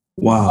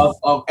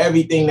of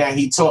everything that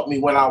he taught me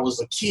when I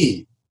was a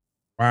kid.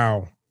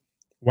 Wow.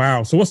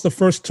 So what's the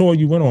first tour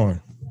you went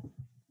on?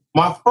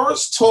 My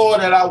first tour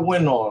that I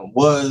went on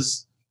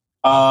was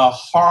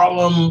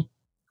Harlem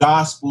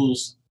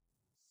Gospels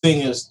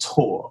Singers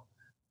Tour.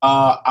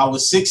 I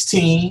was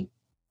 16.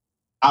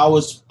 I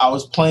was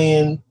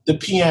playing the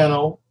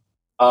piano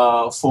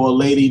for a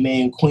lady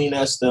named Queen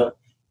Esther,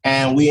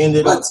 and we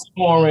ended up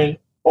touring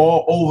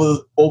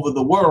all over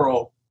the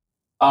world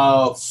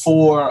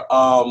for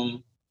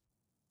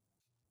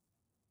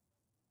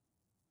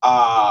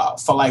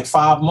like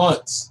 5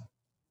 months.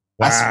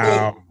 Wow. I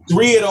spent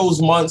 3 of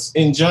those months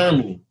in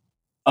Germany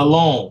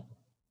alone.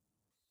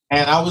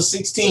 And I was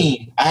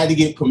 16. I had to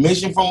get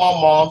permission from my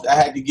mom. I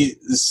had to get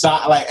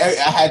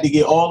I had to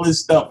get all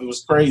this stuff. It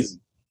was crazy.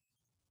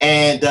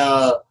 And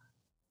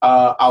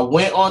I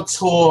went on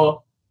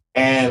tour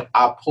and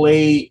I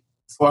played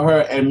for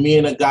her and me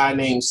and a guy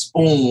named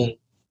Spoon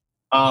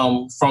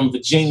from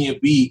Virginia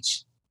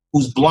Beach,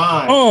 who's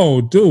blind.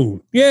 Oh,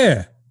 dude.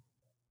 Yeah.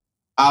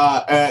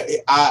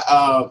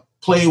 I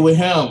played with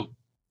him,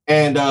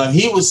 and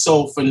he was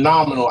so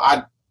phenomenal.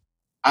 I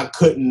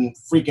couldn't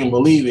freaking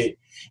believe it.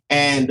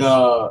 And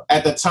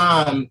at the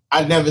time,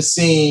 I'd never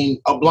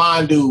seen a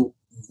blind dude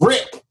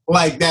rip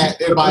like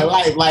that in my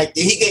life. Like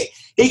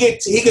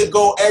he could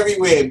go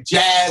everywhere,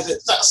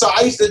 jazz. So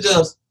I used to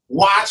just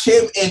watch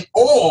him in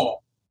awe,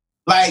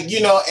 like,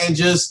 you know, and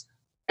just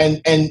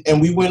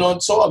and we went on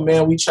tour,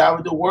 man. We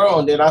traveled the world,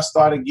 and then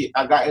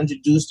I got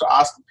introduced to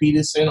Oscar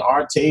Peterson,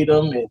 Art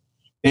Tatum,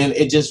 and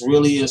it just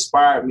really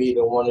inspired me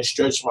to want to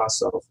stretch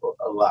myself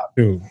a lot.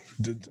 Dude,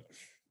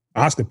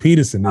 Oscar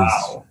Peterson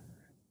is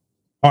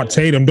Art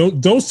Tatum.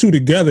 Those two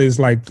together is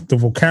like the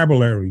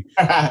vocabulary.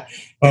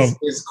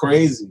 It's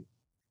crazy.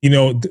 You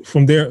know,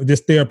 from there,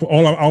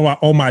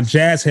 all my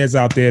jazz heads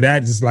out there,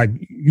 that is like,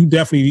 you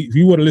definitely, if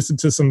you would have listened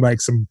to some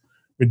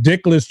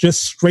ridiculous,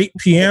 just straight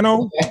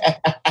piano,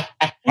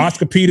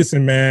 Oscar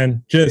Peterson,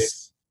 man,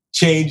 just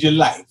change your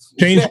life.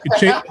 Change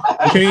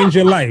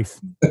your life.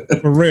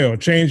 For real,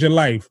 change your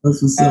life.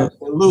 That's what's up.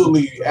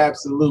 Absolutely,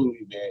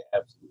 man.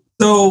 Absolutely.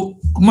 So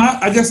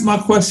I guess my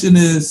question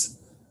is,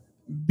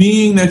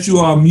 being that you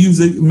are a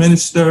music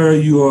minister,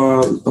 you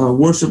are a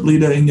worship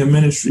leader in your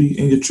ministry,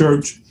 in your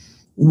church,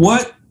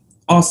 what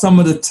are some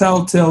of the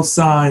telltale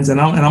signs? And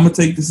I'm going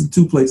to take this in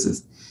two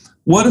places.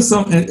 What are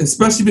some,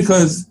 especially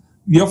because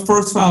your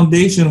first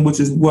foundation, which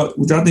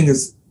I think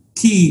is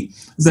key,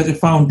 is that your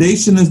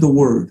foundation is the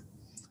word.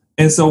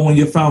 And so when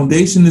your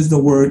foundation is the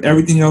word,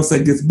 everything else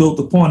that gets built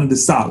upon it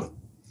is solid.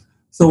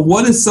 So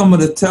what is some of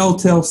the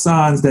telltale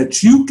signs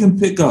that you can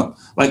pick up?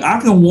 Like, I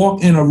can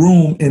walk in a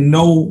room and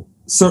know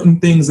certain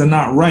things are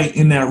not right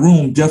in that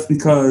room just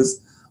because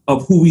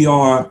of who we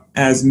are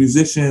as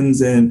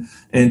musicians and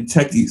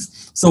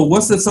techies. So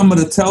what's some of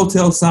the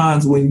telltale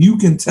signs when you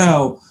can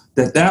tell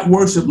that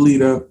worship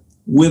leader,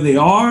 where they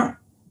are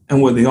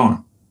and where they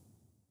aren't?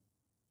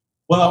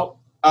 Well,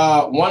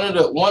 one of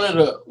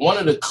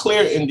the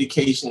clear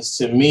indications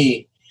to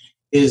me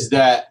is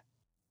that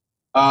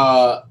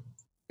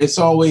it's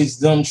always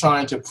them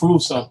trying to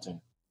prove something.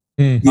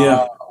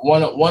 Yeah.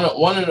 One of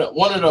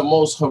the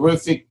most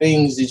horrific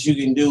things that you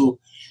can do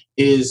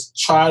is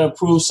try to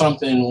prove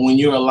something when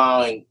you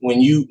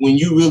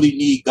really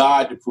need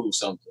God to prove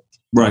something.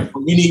 Right.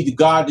 You need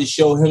God to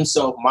show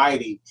himself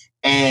mighty,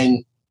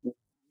 and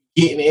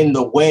getting in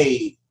the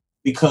way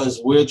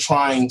because we're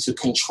trying to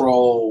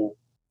control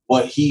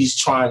what he's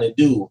trying to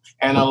do.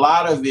 And a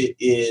lot of it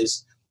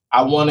is,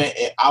 I want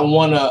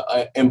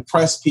to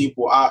impress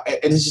people, and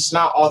it's just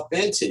not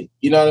authentic.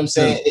 You know what I'm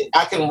saying?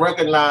 I can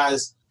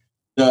recognize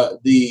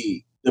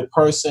the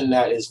person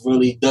that is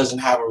really doesn't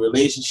have a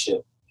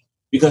relationship,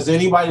 because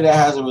anybody that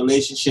has a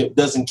relationship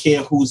doesn't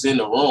care who's in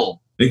the room.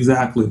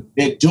 Exactly.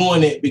 They're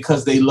doing it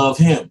because they love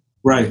him.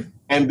 Right.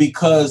 And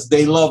because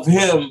they love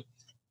him,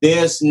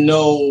 there's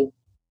no,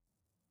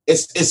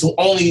 it's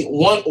only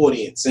one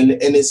audience, and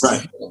it's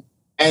right. him.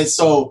 And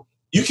so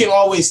you can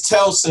always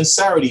tell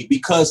sincerity,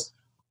 because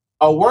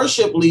a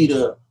worship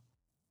leader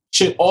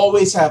should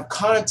always have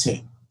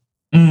content.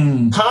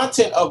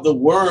 Content of the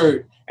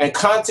word and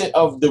content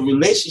of the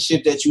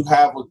relationship that you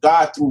have with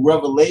God through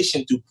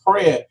revelation, through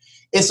prayer.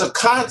 It's a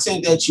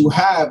content that you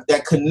have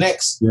that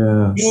connects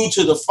you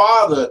to the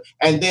Father,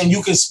 and then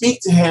you can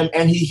speak to him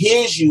and he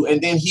hears you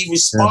and then he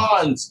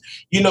responds.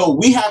 You know,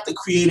 we have to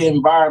create an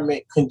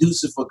environment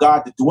conducive for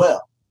God to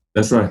dwell.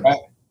 That's right.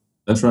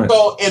 That's right.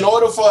 So in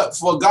order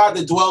for God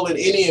to dwell in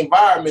any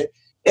environment,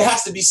 it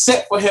has to be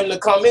set for him to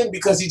come in,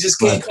 because he just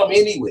can't come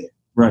anywhere.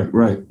 Right.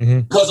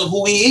 Mm-hmm. Because of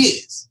who he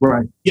is.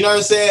 Right. You know what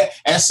I'm saying?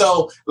 And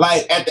so,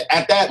 like,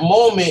 at that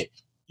moment,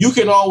 you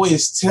can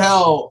always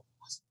tell.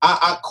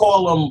 I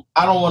call them,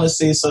 I don't want to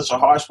say such a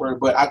harsh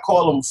word, but I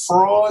call them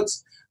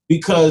frauds,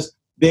 because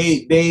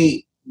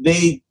they're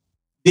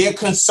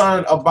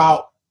concerned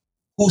about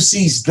who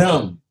sees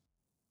them.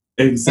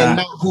 Exactly. And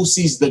not who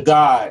sees the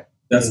God.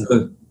 That's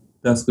good.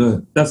 That's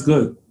good. That's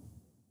good.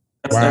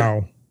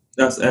 Wow.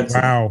 That's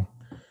excellent. Wow.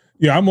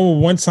 Yeah, I remember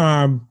one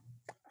time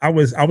I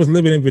was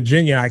living in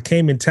Virginia. I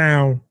came in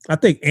town. I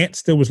think Ant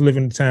still was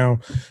living in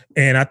town,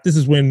 and this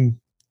is when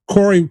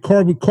Corey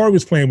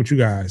was playing with you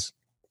guys.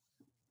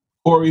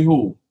 Corey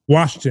who?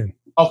 Washington.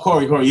 Oh,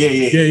 Corey.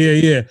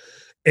 Yeah.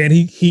 And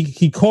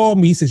he called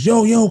me. He says,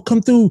 yo,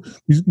 come through.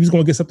 He's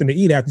going to get something to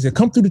eat after. He said,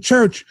 come through the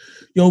church.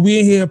 Yo,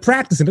 we in here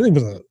practicing.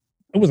 It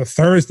was a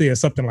Thursday or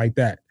something like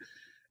that.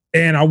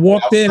 And I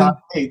walked in.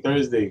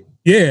 Thursday.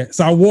 Yeah.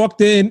 So I walked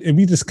in and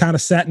we just kind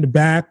of sat in the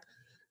back,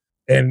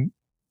 and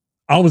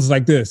I was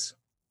like this.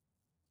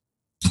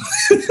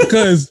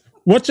 Because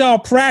what y'all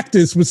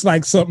practiced was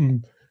like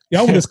something.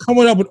 Y'all were just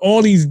coming up with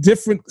all these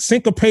different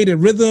syncopated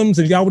rhythms,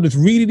 and y'all were just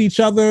reading each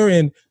other.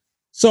 And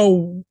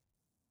so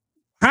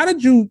how do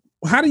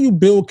you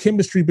build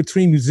chemistry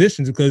between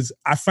musicians? Because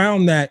I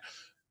found that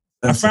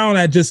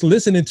just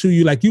listening to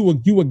you, like you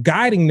were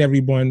guiding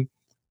everyone,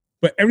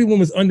 but everyone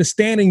was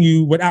understanding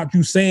you without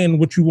you saying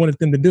what you wanted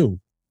them to do.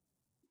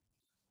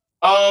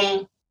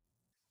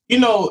 You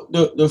know,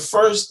 the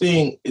first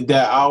thing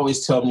that I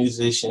always tell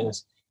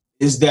musicians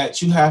is that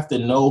you have to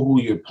know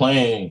who you're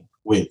playing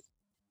with.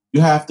 You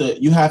have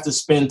to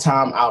spend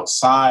time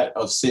outside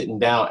of sitting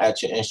down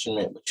at your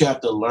instrument, but you have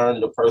to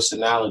learn the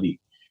personality.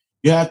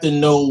 You have to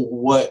know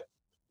what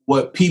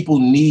people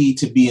need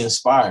to be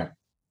inspired.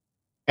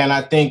 And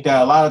I think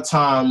that a lot of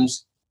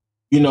times,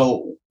 you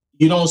know,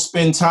 you don't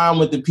spend time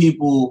with the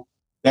people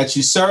that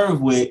you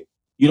serve with,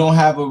 you don't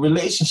have a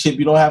relationship,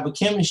 you don't have a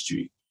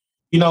chemistry.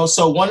 You know,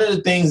 so one of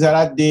the things that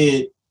I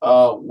did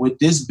with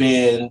this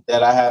band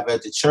that I have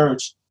at the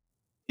church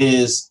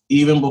is,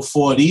 even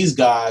before these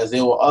guys,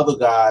 there were other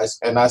guys,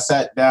 and I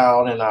sat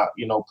down and I,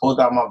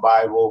 pulled out my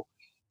Bible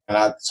and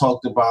I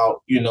talked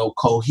about,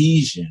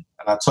 cohesion,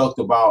 and I talked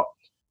about,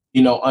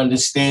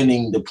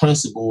 understanding the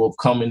principle of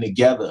coming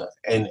together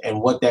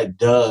and what that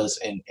does,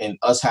 and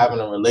us having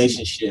a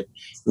relationship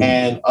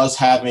and us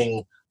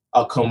having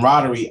a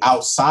camaraderie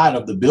outside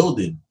of the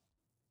building.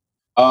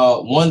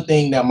 One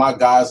thing that my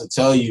guys will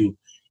tell you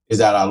is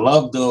that I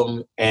love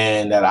them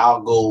and that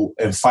I'll go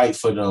and fight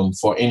for them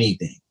for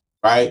anything,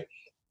 right?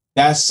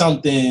 That's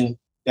something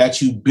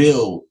that you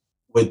build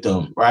with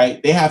them,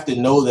 right? They have to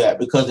know that,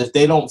 because if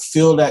they don't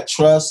feel that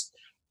trust,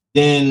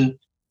 then,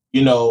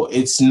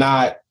 it's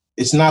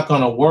not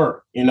going to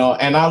work, and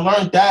I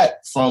learned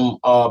that from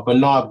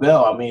Bernard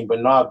Bell. I mean,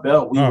 Bernard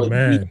Bell,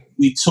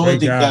 we toured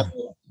together,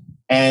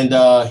 and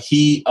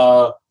he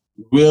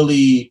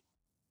really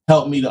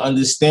helped me to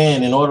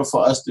understand, in order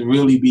for us to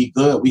really be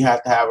good, we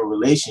have to have a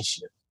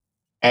relationship.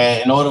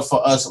 And in order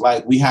for us,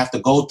 we have to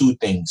go through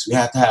things. We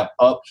have to have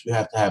ups, we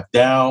have to have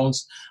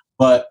downs,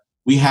 but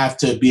we have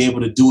to be able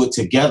to do it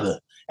together.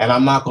 And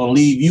I'm not going to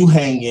leave you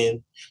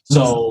hanging,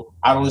 so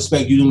I don't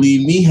expect you to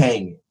leave me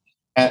hanging.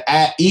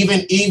 And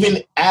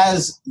even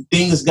as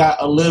things got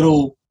a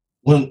little,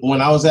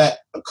 when I was at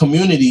a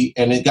community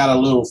and it got a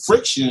little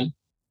friction,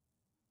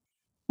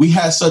 we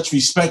had such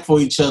respect for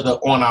each other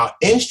on our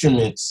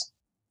instruments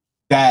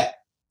that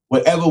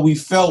whatever we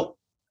felt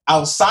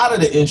outside of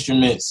the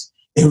instruments,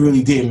 it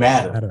really didn't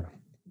matter,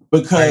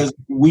 because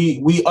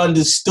we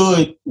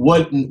understood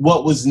what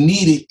was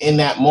needed in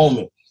that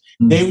moment.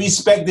 Mm-hmm. They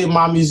respected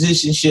my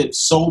musicianship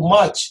so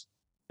much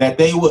that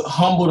they would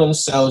humble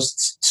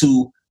themselves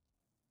to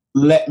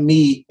let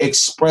me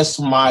express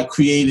my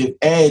creative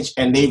edge,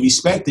 and they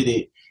respected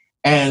it.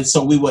 And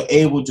so we were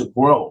able to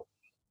grow.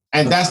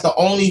 And that's the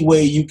only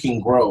way you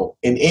can grow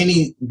in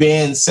any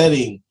band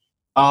setting.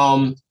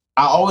 I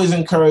always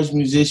encourage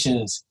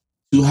musicians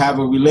to have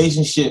a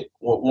relationship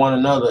with one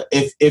another.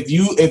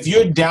 If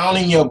you're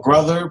downing your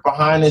brother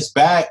behind his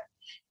back,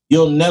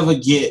 you'll never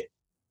get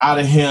out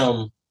of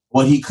him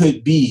what he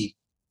could be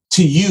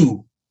to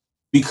you,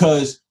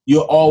 because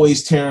you're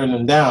always tearing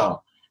him down.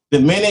 The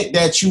minute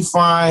that you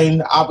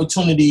find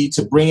opportunity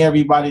to bring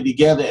everybody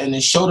together and then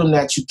show them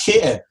that you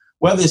care,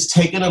 whether it's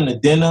taking them to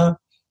dinner,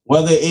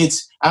 whether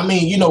it's,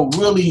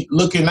 really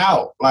looking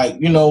out,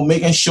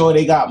 making sure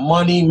they got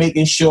money,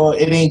 making sure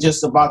it ain't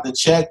just about the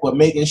check, but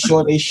making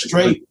sure they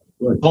straight,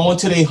 going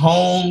to their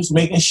homes,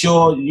 making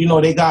sure,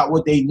 they got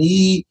what they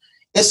need.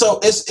 It's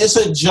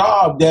a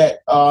job that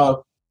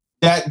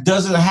that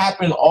doesn't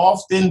happen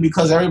often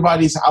because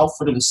everybody's out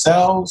for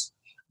themselves.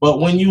 But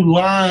when you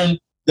learn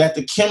that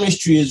the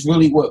chemistry is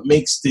really what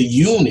makes the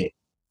unit,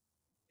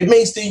 it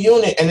makes the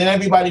unit, and then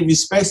everybody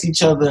respects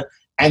each other,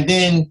 and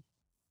then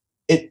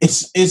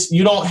it's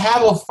you don't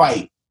have a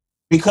fight,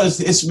 because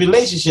it's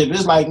relationship.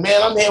 It's like,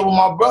 man, I'm here with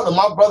my brother.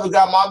 My brother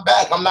got my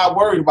back. I'm not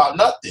worried about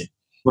nothing.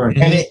 Right.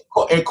 And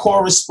it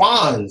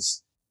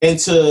corresponds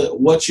into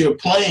what you're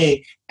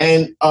playing.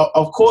 And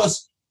of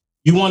course,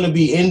 you want to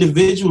be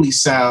individually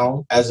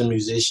sound as a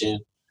musician,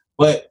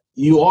 but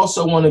you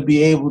also want to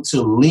be able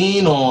to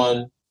lean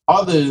on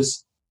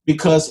others,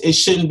 because it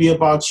shouldn't be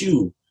about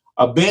you.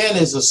 A band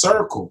is a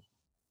circle,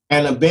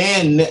 and a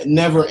band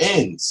never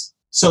ends.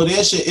 So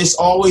it's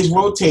always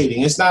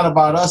rotating. It's not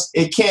about us.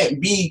 It can't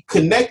be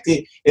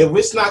connected. If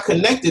it's not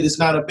connected, it's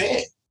not a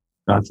band.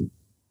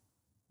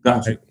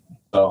 Gotcha.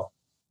 So,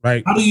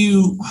 right. How do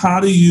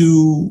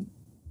you,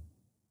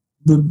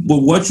 with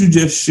what you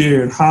just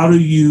shared, how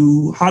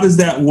does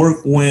that work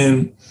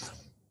when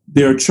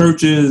there are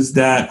churches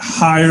that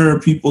hire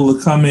people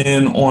to come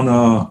in on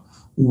a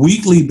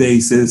weekly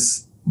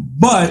basis,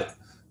 but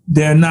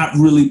they're not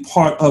really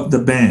part of the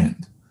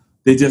band?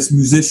 They're just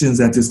musicians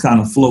that just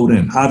kind of float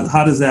in. How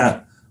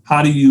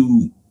do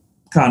you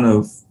kind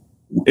of,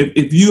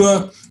 if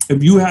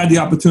you had the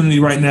opportunity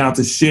right now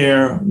to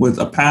share with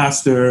a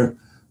pastor,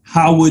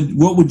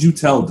 what would you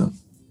tell them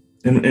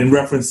in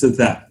reference to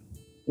that?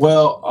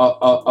 Well,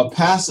 a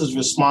pastor's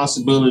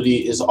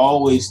responsibility is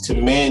always to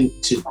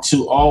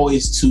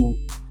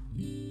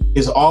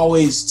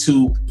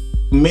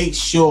make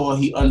sure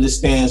he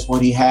understands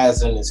what he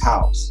has in his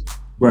house.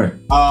 Right.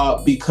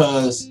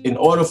 Because in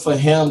order for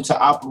him to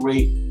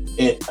operate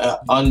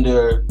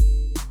under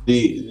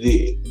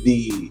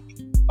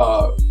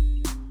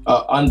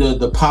under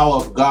the power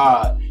of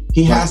God,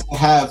 he has to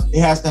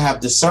have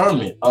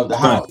discernment of the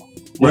house.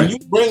 Right. When you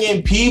bring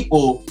in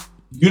people,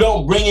 you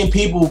don't bring in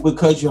people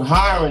because you're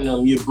hiring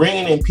them. You're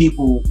bringing in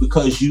people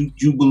because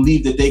you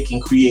believe that they can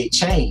create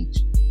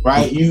change.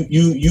 Right?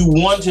 You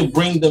want to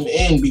bring them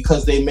in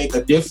because they make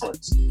a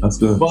difference. That's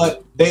good.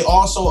 But they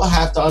also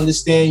have to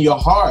understand your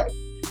heart.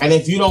 And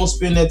if you don't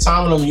spend that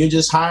time with them, you're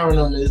just hiring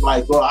them. It's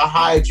like, well, I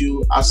hired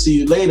you, I'll see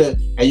you later.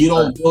 And you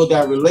don't build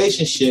that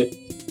relationship.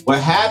 What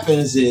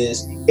happens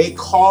is it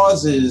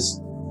causes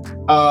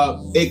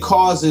it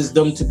causes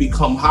them to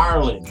become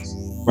hirelings.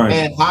 Right.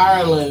 And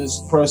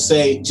hirelings per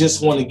se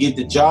just want to get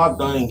the job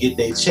done and get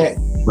their check.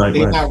 Right,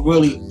 they're not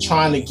really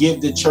trying to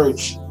give the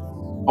church,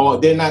 or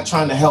they're not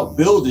trying to help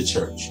build the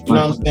church. You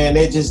know what I'm saying?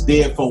 They're just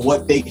there for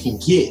what they can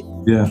get.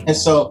 Yeah. And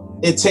so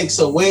it takes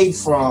away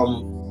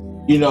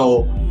from,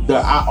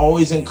 I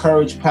always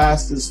encourage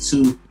pastors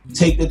to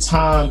take the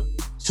time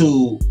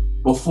to,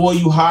 before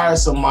you hire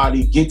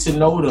somebody, get to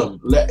know them.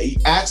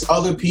 Ask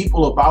other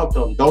people about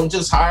them. Don't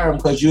just hire them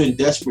because you're in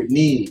desperate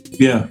need.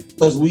 Yeah.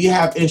 Because we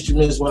have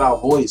instruments with our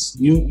voice.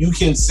 You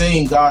can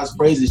sing God's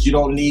praises. You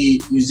don't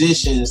need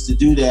musicians to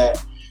do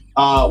that.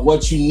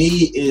 What you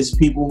need is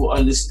people who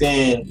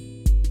understand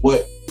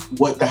what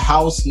the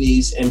house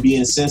needs and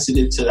being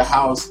sensitive to the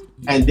house,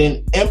 and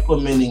then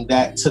implementing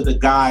that to the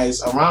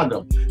guys around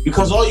them.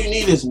 Because all you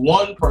need is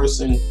one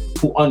person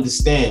who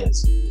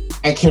understands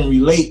and can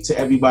relate to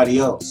everybody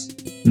else.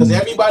 Because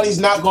everybody's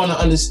not going to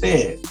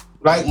understand.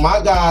 Like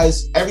my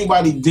guys,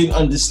 everybody didn't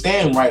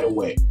understand right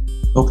away.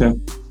 Okay.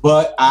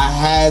 But I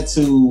had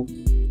to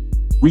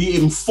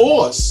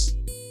reinforce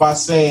by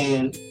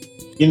saying,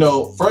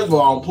 first of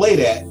all, I don't play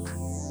that.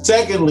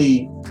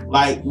 Secondly,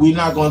 like, we're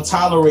not going to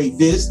tolerate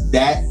this,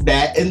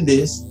 that, and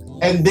this.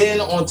 And then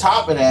on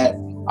top of that,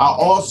 I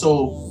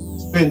also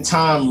spend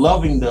time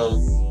loving them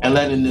and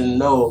letting them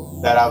know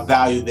that I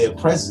value their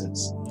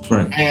presence.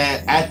 Right.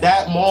 And at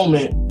that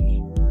moment,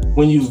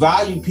 when you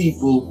value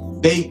people,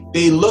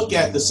 they look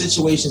at the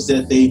situations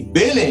that they've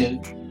been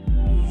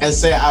in and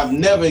say, I've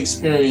never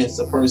experienced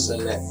a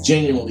person that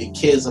genuinely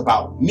cares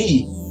about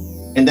me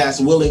and that's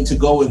willing to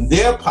go in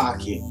their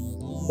pocket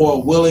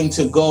or willing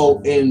to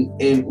go in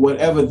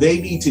whatever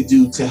they need to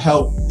do to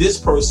help this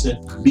person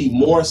be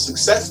more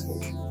successful.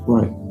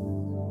 Right.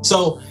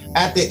 So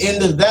at the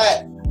end of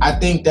that, I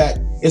think that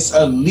it's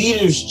a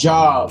leader's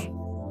job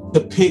to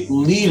pick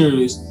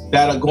leaders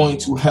that are going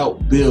to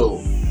help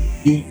build.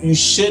 You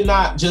should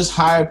not just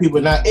hire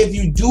people. Now, if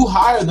you do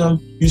hire them,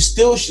 you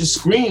still should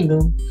screen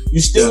them.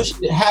 You still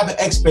should have an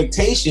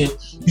expectation.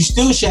 You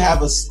still should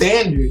have a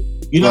standard.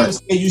 You know what I'm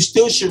saying? You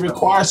still should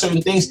require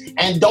certain things.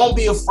 And don't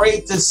be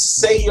afraid to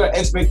say your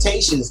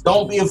expectations.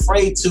 Don't be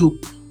afraid to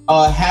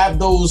have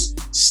those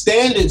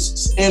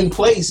standards in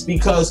place,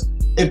 because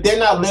if they're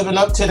not living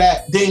up to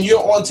that, then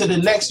you're on to the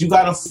next. You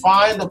got to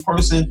find a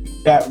person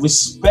that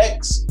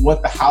respects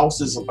what the house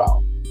is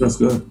about. That's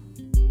good.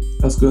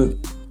 That's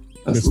good.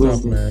 That's good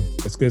stuff, man.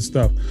 That's good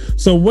stuff.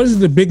 So what is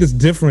the biggest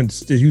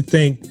difference that you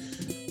think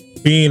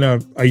being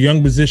a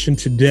young musician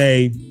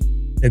today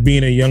and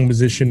being a young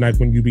musician like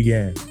when you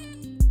began?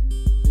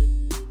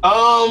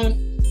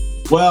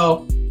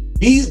 Well,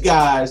 these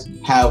guys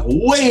have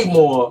way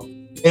more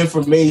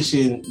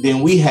information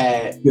than we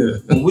had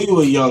when we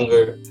were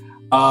younger.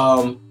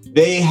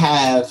 They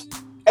have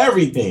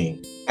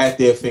everything at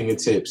their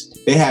fingertips.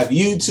 They have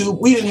YouTube.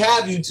 We didn't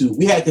have YouTube.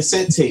 We had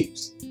cassette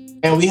tapes.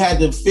 And we had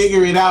to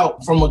figure it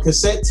out from a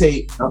cassette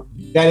tape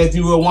that if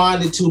you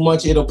rewind it too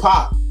much, it'll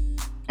pop.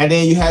 And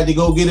then you had to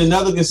go get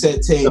another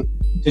cassette tape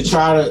to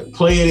try to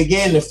play it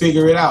again to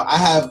figure it out. I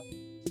have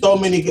so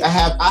many.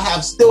 I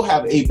still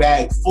have a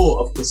bag full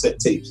of cassette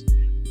tapes.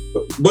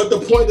 But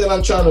the point that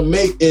I'm trying to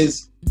make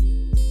is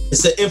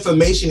it's an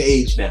information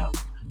age now.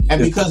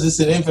 And because it's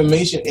an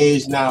information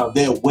age now,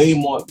 they're way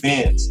more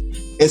advanced.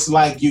 It's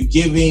like you're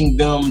giving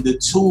them the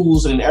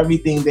tools and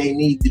everything they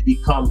need to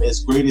become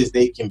as great as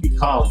they can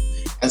become.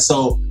 And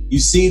so you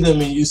see them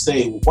and you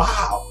say,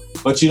 wow,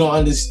 but you don't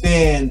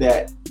understand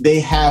that they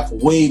have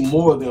way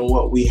more than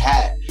what we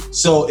had.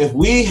 So if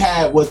we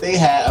had what they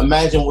had,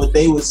 imagine what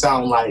they would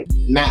sound like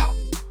now.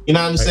 You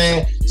know what I'm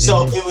saying? Mm-hmm.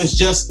 So it was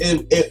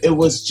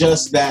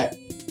just that,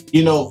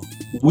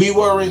 we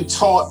weren't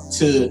taught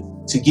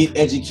to get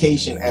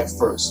education at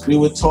first. We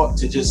were taught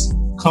to just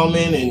come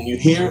in and you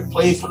hear it,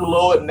 play for the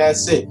Lord, and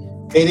that's it.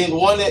 They didn't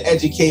want to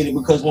educate it,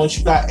 because once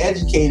you got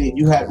educated,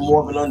 you had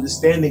more of an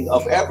understanding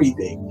of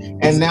everything.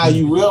 And now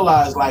you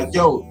realize, like,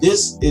 yo,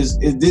 this is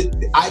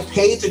I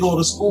paid to go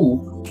to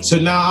school, so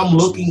now I'm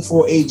looking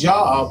for a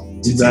job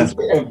to take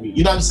care of me.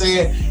 You know what I'm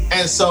saying?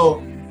 And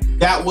so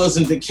that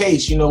wasn't the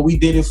case. We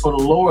did it for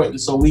the Lord,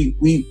 and so we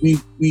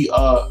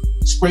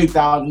scraped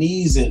our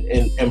knees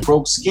and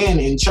broke skin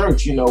in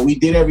church. We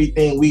did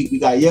everything. We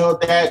got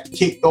yelled at,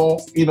 kicked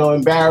off,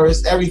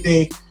 embarrassed,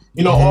 everything,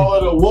 all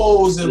of the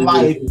woes in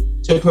life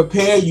to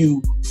prepare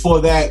you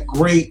for that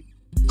great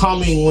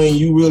coming when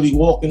you really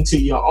walk into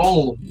your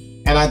own.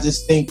 And I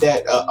just think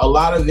that a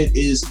lot of it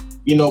is,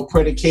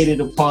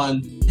 predicated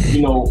upon,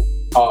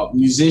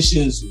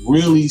 musicians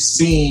really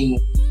seeing,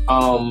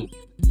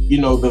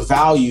 the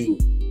value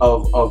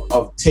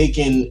of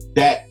taking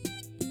that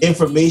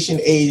information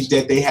age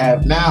that they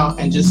have now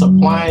and just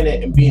applying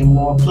it and being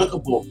more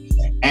applicable.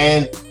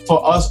 And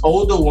for us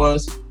older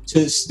ones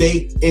to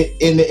stay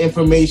in the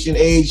information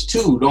age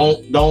too.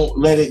 Don't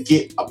let it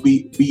get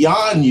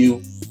beyond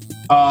you,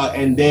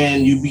 and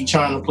then you be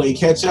trying to play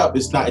catch up.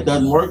 It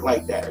doesn't work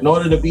like that. In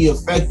order to be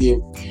effective,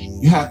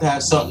 you have to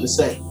have something to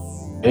say.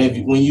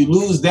 And when you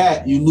lose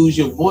that, you lose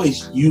your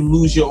voice, you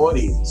lose your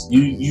audience,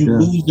 you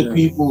lose the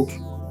people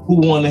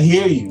who want to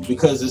hear you,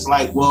 because it's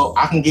like, well,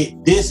 I can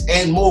get this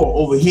and more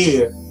over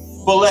here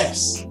for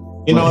less.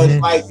 You know,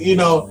 it's like, you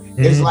know,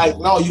 it's like,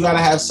 no, you got to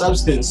have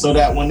substance so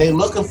that when they're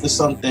looking for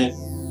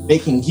something, they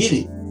can get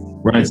it.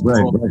 Right.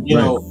 You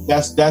know,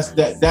 that's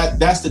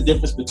the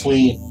difference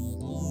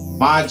between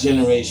my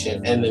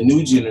generation and the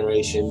new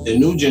generation. The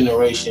new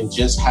generation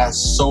just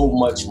has so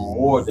much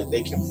more that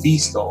they can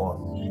feast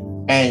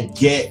on and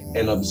get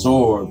and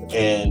absorb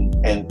and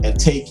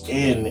take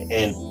in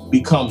and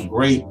become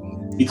great,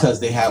 because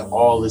they have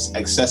all this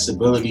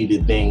accessibility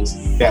to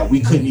things that we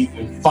couldn't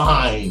even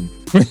find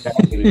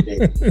back in the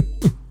day.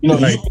 You know,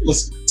 you can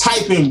just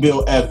type in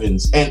Bill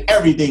Evans and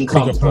everything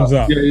comes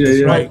up.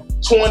 Yeah. Like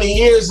 20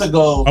 years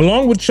ago,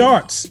 along with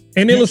charts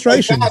and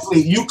illustrations.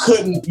 Exactly. You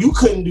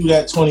couldn't do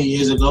that 20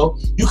 years ago.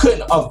 You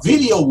couldn't. A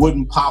video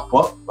wouldn't pop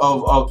up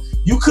of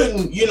you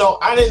couldn't. You know,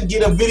 I didn't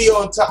get a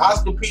video into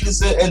Oscar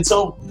Peterson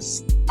until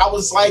I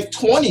was like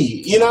 20.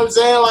 You know what I'm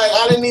saying? Like,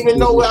 I didn't even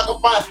know where I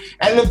could find.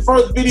 And the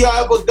first video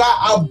I ever got,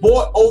 I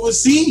bought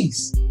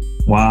overseas.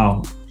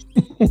 Wow.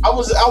 I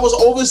was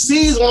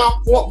overseas when I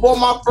bought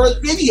my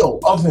first video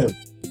of him,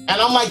 and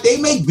I'm like, they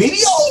make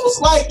videos,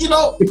 like, you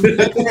know,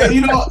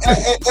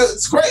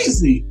 it's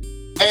crazy.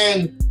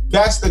 And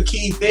that's the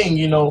key thing,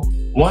 you know.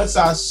 Once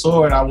I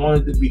saw it, I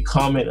wanted to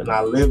become it, and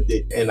I lived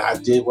it, and I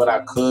did what I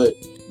could.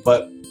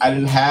 But I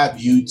didn't have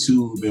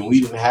YouTube, and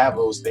we didn't have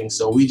those things,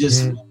 so we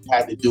just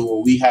had to do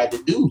what we had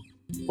to do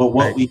with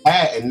what we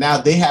had. And now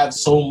they have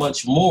so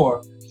much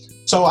more.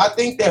 So I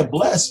think they're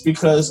blessed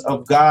because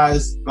of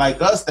guys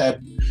like us that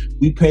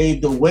we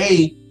paved the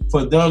way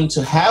for them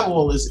to have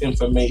all this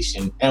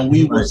information. And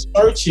we were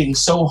searching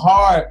so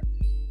hard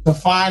to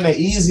find an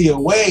easier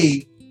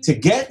way to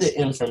get the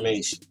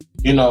information.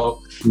 You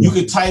know, you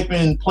could type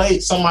in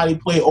somebody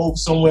play over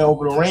somewhere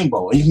over the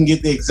rainbow, and you can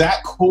get the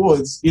exact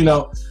chords. You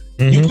know,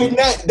 you could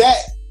never do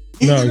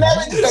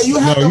that. You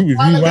have to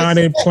rewind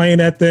it, playing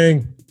that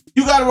thing.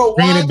 You got to rewind,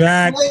 bring it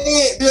back.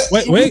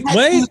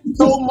 Wait.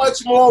 So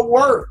much more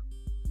work.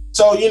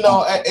 So, you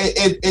know,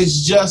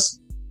 it's just,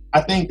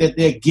 I think that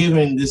they're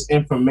giving this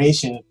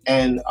information,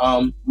 and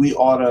we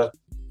ought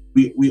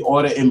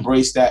to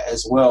embrace that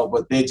as well.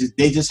 But they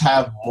just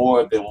have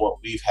more than what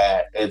we've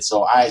had, and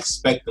so I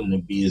expect them to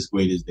be as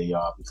great as they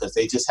are, because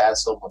they just have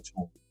so much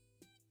more.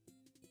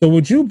 So,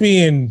 with you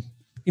being,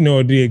 you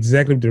know, the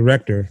executive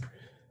director,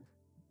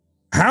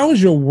 how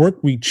has your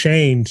work week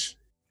changed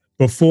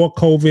before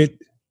COVID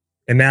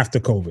and after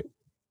COVID?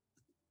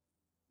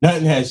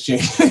 Nothing has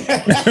changed.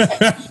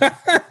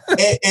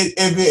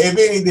 If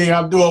anything,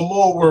 I'm doing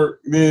more work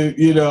than,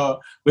 you know,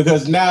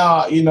 because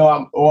now, you know,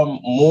 I'm on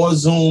more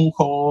Zoom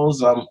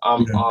calls. I'm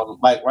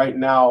like right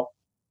now,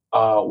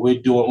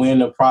 we're in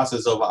the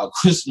process of our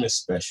Christmas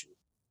special.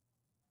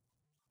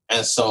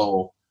 And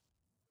so,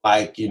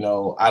 like, you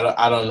know,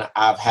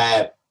 I've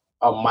had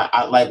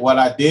what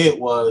I did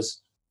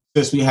was,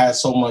 since we had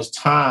so much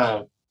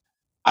time,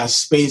 I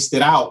spaced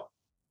it out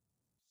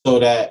so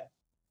that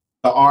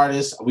the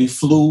artists, we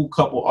flew a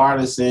couple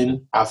artists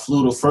in. I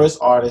flew the first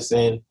artist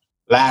in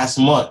last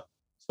month.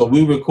 So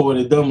we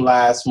recorded them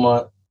last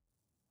month.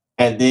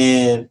 And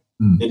then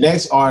the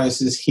next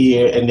artist is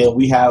here. And then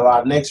we have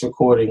our next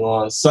recording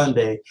on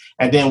Sunday.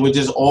 And then we're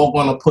just all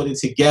going to put it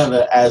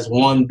together as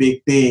one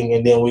big thing.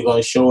 And then we're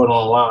going to show it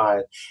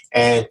online.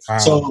 And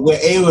so we're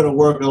able to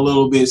work a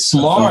little bit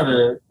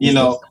smarter, you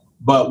know,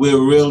 but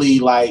we're really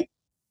like,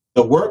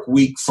 the work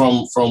week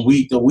from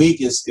week to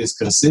week is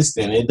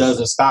consistent. It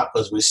doesn't stop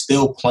because we're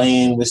still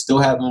playing. We're still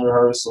having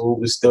rehearsal.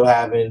 We're still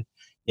having,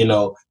 you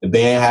know, the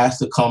band has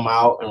to come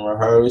out and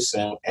rehearse,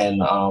 and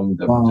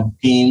the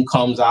team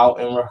comes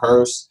out and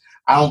rehearse.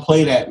 I don't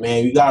play that,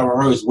 man. You got to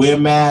rehearse. Wear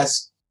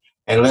masks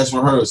and let's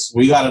rehearse.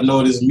 We got to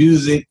know this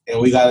music,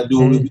 and we got to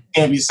do it. We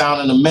can't be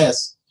sounding a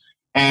mess.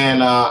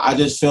 And I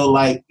just feel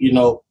like, you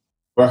know,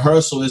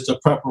 rehearsal is the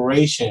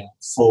preparation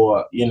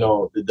for, you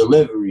know, the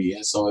delivery.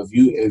 And so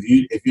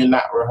if you're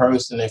not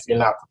rehearsed and if you're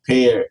not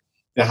prepared,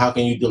 then how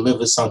can you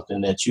deliver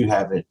something that you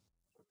haven't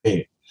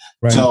prepared?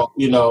 Right. So,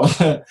 you know,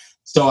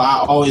 so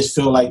I always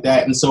feel like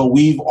that. And so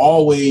we've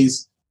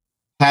always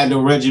had the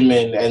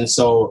regimen. And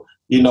so,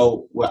 you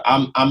know,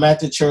 I'm at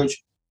the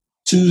church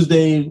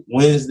Tuesday,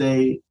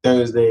 Wednesday,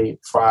 Thursday,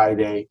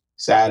 Friday,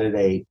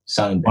 Saturday,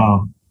 Sunday.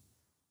 Wow.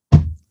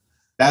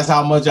 That's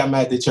how much I'm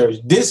at the church.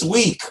 This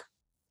week,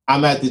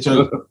 I'm at the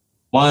church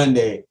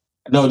Monday.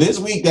 No, this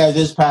week that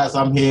just passed,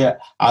 I'm here.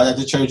 I was at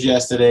the church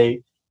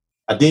yesterday.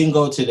 I didn't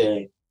go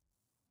today,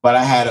 but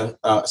I had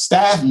a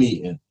staff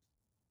meeting.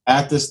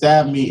 After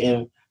staff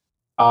meeting,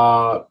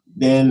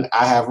 then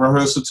I have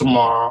rehearsal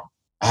tomorrow.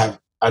 I have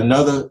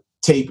another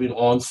taping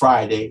on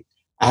Friday.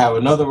 I have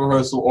another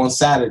rehearsal on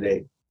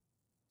Saturday.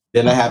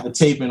 Then I have a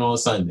taping on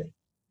Sunday.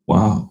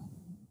 Wow.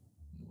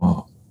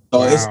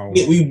 So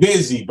we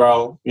busy,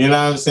 bro. You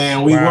know what I'm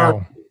saying? We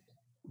work.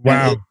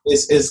 Wow.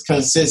 It's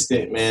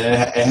consistent,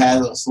 man. It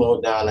hasn't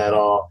slowed down at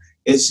all.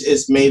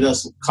 It's made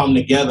us come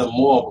together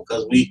more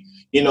because we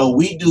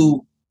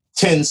do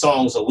 10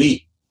 songs a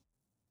week.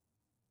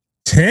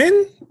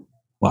 10?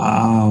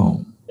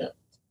 Wow. Yeah.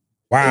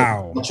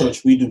 Wow. In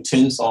church, we do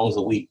 10 songs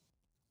a week.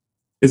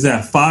 Is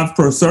that 5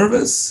 per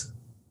service?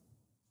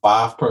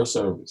 5 per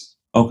service.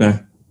 Okay.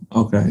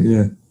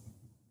 Yeah.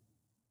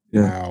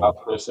 Wow.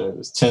 5 per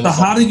service. 10 So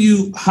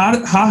songs.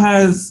 how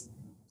has,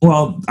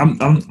 well,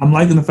 I'm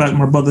liking the fact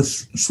my brother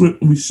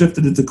we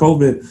shifted it to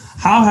COVID.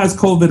 How has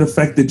COVID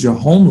affected your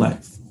home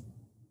life?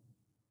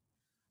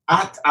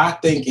 I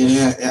think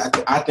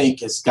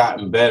it's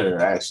gotten better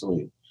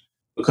actually,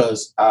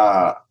 because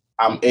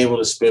I'm able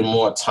to spend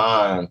more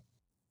time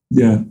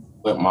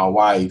with my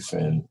wife,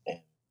 and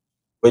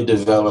we're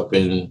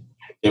developing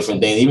different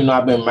things. Even though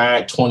I've been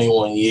married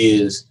 21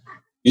 years,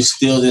 you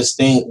still this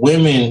thing.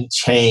 Women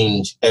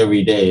change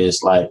every day.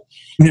 It's like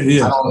I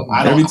don't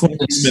every 20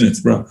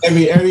 minutes, bro.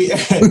 Every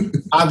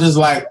I'm just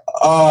like,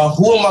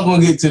 who am I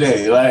going to get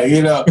today? Like,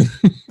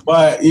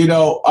 but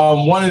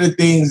one of the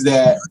things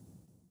that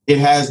it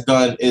has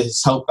done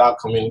is helped our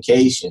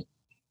communication.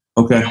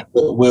 Okay.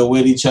 We're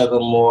with each other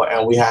more,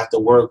 and we have to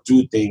work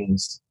through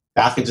things.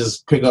 I could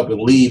just pick up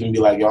and leave and be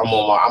like, yo,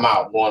 I'm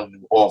out going to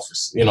the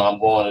office. I'm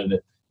going to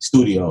the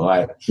studio.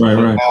 Like, right.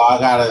 Now I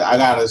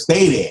gotta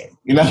stay there.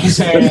 You know what I'm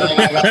saying?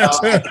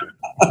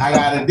 I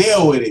gotta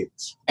deal with it.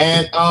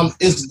 And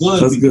it's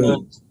good. That's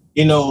because,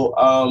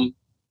 good.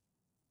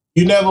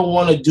 You never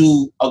want to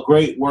do a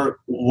great work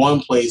one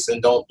place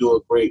and don't do a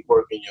great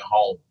work in your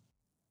home.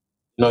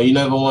 You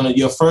never want to.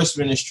 Your first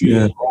ministry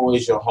is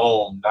always your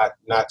home,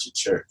 not your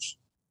church.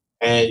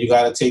 And you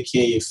got to take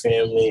care of your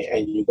family,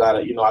 and you got to,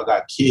 I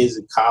got kids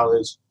in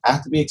college. I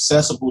have to be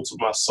accessible to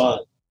my son.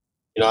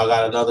 I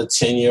got another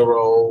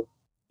 10-year-old,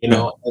 and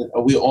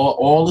we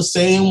all the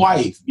same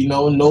wife,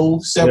 no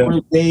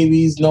separate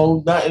babies,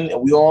 no nothing.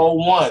 We all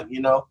one,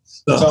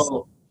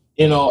 So,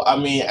 I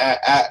mean,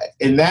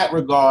 in that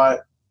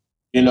regard,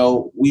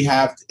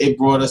 it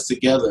brought us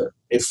together.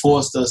 It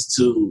forced us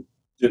to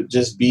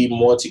just be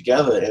more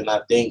together. And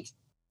I think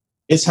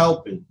it's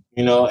helping,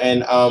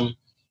 and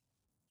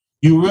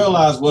you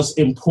realize what's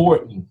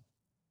important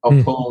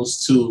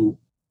opposed to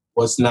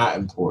what's not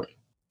important.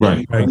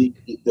 Right.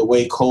 The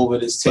way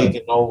COVID is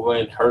taking over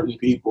and hurting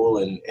people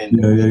and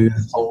the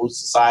whole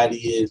society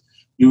is,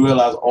 you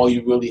realize all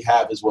you really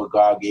have is what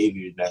God gave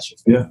you, and that's your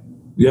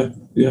family.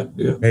 Yeah.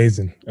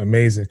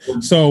 Amazing.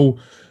 So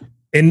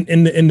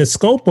in the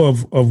scope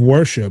of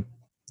worship,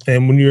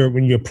 and when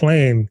you're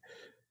playing,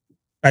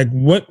 like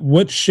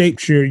what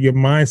shapes your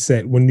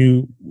mindset when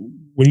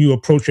you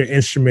approach your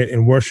instrument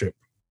in worship?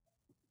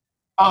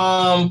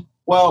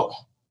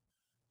 Well,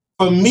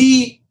 for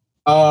me,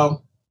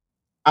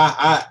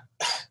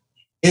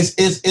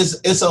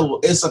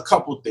 it's a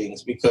couple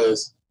things,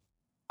 because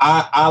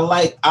I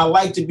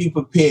like to be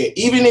prepared.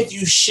 Even if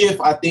you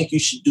shift, I think you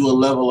should do a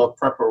level of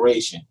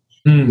preparation.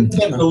 Even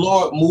if the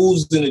Lord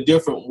moves in a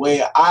different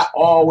way, I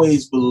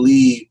always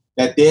believe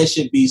that there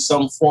should be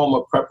some form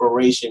of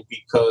preparation,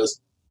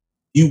 because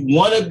you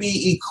want to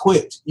be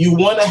equipped. You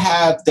want to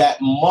have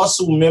that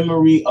muscle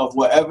memory of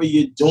whatever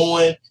you're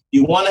doing.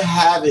 You want to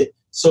have it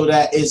so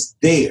that it's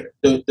there.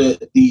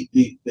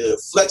 The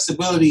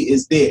flexibility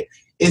is there.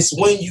 It's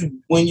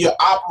when you're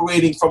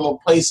operating from a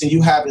place and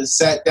you haven't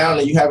sat down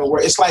and you haven't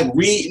worked. It's like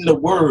reading the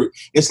word.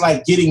 It's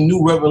like getting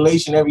new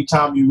revelation every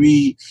time you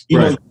read.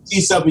 You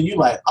see something, you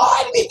like,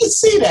 I didn't even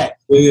see that.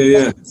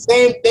 Yeah.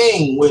 Same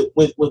thing with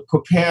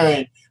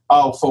preparing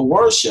for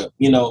worship.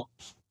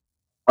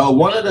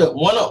 One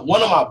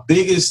of my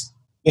biggest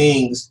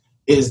things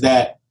is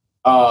that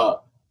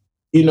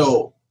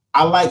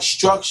I like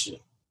structure.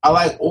 I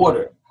like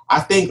order. I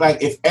think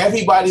like if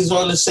everybody's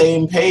on the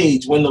same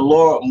page when the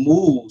Lord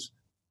moves,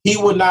 He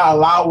would not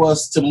allow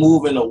us to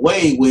move in a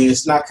way where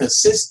it's not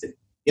consistent.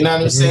 You know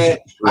what I'm saying?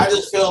 I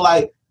just feel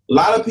like a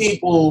lot of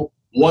people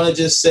want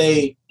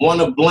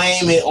to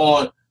blame it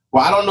on,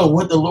 well, I don't know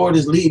what the Lord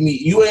is leading me.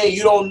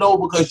 You don't know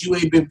because you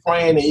ain't been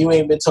praying and you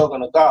ain't been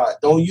talking to God.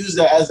 Don't use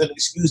that as an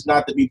excuse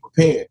not to be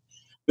prepared.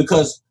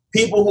 Because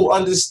people who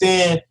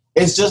understand,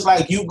 it's just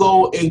like you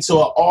go into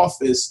an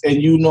office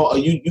and you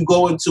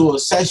go into a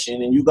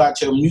session and you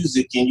got your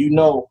music and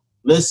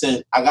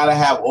listen, I got to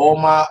have all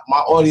my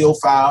audio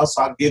files.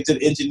 So I give to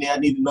the engineer. I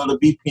need to know the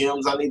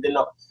BPMs. I need to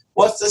know.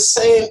 What's the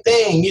same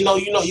thing? You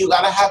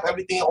got to have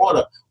everything in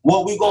order.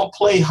 What we going to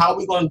play, how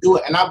we going to do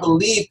it. And I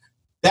believe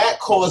that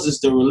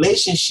causes the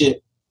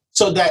relationship,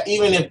 so that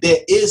even if there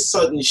is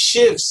certain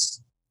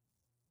shifts,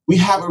 we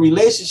have a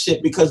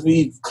relationship because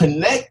we've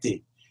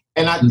connected.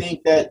 And I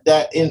think that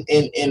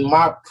in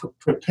my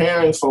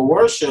preparing for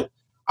worship,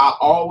 I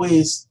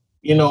always,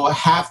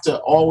 have to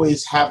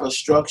always have a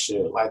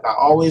structure. Like I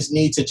always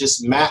need to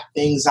just map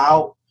things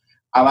out.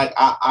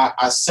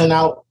 I send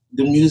out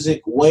the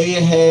music way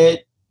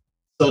ahead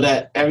so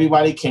that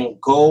everybody can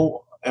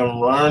go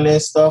and learn their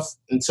stuff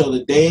until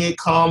the day it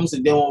comes.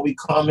 And then when we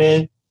come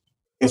in,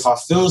 if I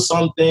feel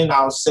something,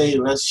 I'll say,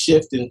 let's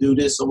shift and do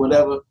this or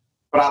whatever.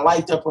 But I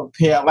like to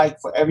prepare. I like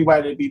for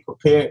everybody to be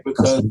prepared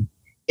because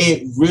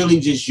it really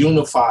just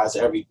unifies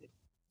everything.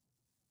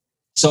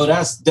 So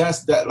that's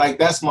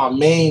my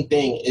main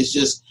thing. It's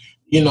just,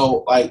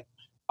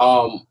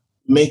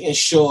 making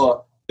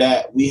sure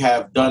that we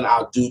have done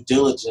our due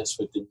diligence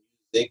with the music.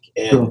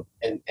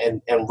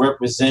 and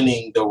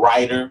representing the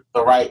writer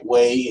the right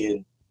way.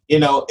 And, you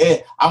know,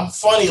 I'm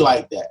funny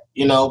like that,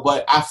 you know,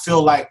 but I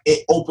feel like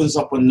it opens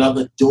up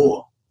another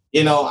door.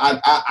 You know,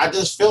 I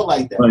just feel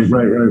like that.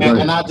 Right.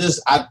 And I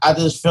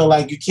just feel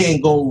like you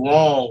can't go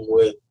wrong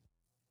with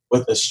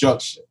the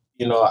structure.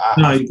 You know,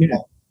 you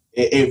can't.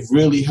 It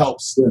really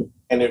helps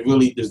and it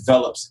really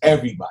develops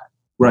everybody.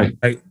 Right.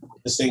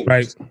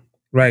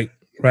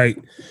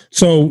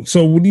 So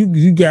what do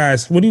you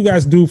guys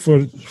do for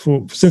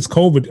since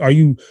COVID? Are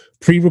you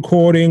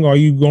pre-recording? Are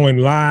you going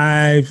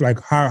live?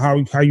 Like how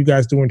you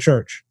guys doing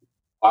church?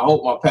 I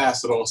hope my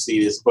pastor don't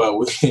see this, but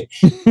we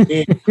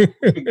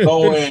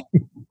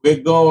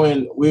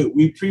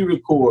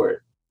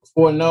pre-record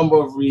for a number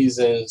of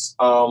reasons.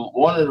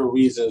 One of the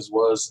reasons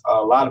was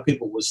a lot of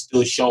people were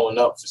still showing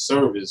up for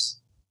service,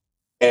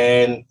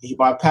 and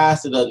my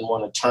pastor doesn't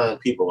want to turn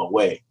people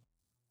away.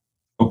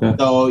 Okay.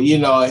 So, you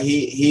know,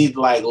 he's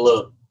like,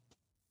 look,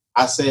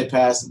 I said,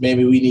 Pastor,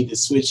 maybe we need to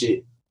switch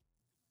it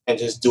and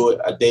just do it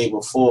a day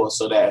before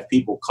so that if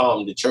people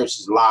come, the church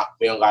is locked.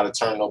 We don't got to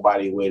turn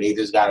nobody away. They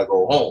just got to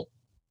go home.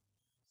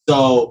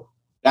 So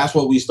that's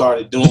what we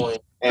started doing.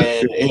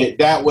 And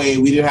that way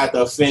we didn't have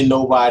to offend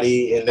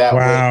nobody. And that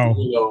way,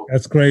 you know,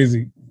 that's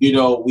crazy. You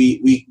know,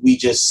 we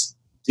just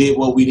did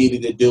what we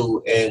needed to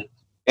do, and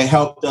it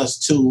helped us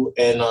too.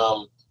 And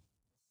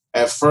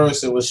at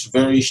first it was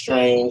very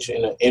strange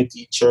in an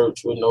empty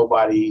church with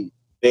nobody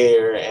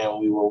there, and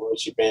we were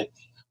worshiping.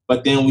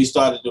 But then we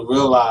started to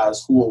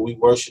realize who are we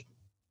worshiping,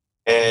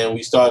 and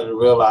we started to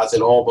realize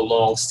it all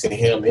belongs to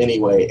Him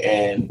anyway.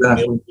 And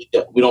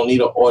we don't need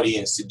an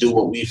audience to do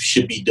what we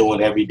should be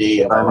doing every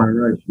day.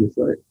 Right. That's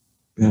right.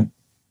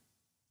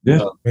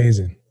 Yeah.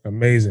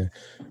 Amazing.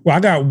 Well, I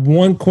got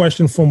one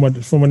question from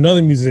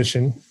another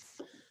musician.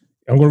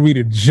 I'm going to read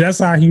it just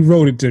how he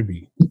wrote it to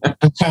me.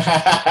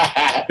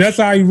 That's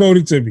how he wrote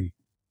it to me.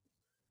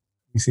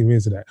 You see me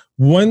into that.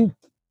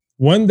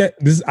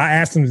 I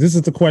asked him, this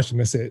is the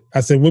question. I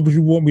said, what would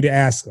you want me to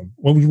ask him?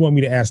 What would you want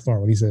me to ask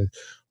Loren? He said,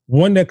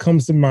 one that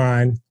comes to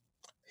mind,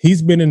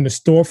 he's been in the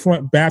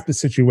storefront Baptist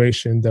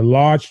situation, the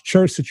large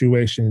church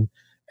situation,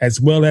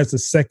 as well as the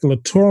secular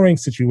touring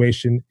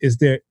situation. Is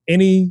there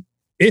any,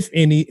 if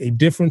any, a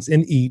difference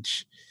in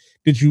each?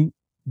 Did you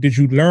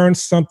learn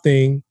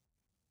something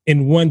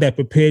in one that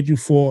prepared you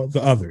for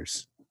the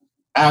others?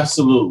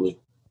 Absolutely.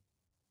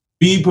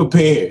 Be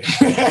prepared.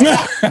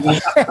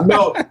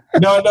 No.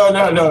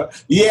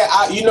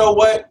 Yeah, you know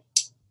what?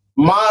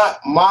 My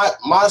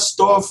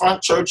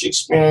storefront church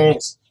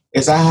experience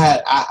is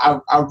I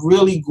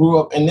really grew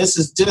up, and this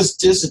is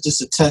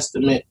just a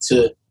testament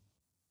to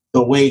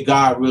the way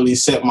God really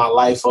set my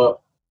life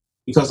up,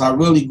 because I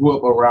really grew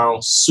up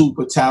around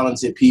super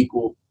talented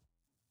people,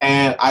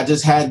 and I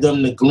just had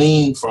them to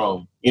glean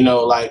from. You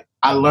know, like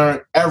I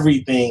learned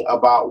everything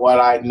about what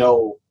I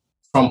know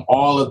from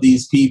all of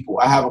these people.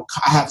 I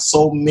have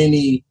so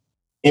many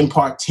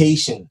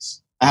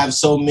impartations. I have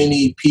so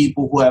many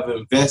people who have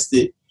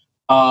invested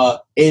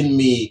in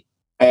me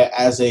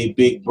as a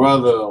big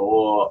brother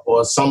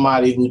or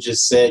somebody who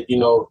just said, you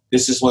know,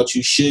 this is what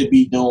you should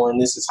be doing.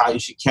 This is how you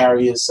should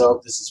carry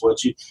yourself. This is what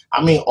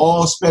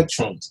all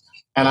spectrums.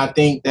 And I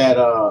think that,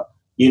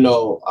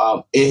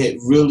 it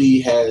really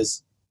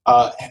has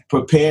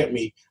prepared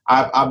me.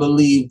 I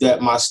believe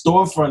that my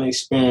storefront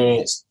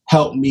experience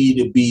helped me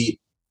to be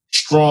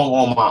strong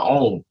on my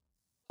own.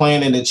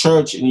 Playing in the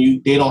church,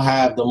 and they don't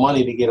have the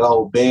money to get a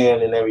whole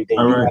band and everything.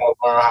 You gotta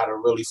learn how to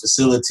really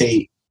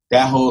facilitate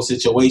that whole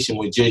situation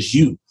with just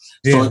you.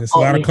 Yeah, so it's a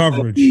lot of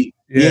coverage.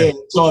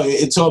 So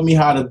it taught me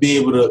how to be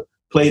able to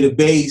play the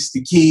bass,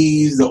 the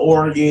keys, the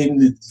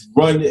organ,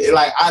 run.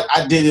 Like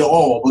I did it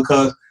all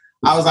because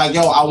I was like,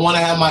 yo, I want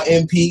to have my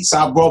MP. So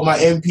I brought my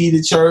MP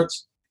to church,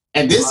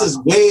 and this is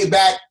way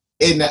back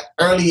in the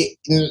early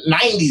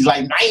 90s,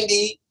 like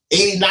 90.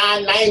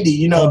 89, 90,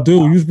 you know. Oh,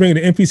 dude, you was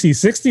bringing the MPC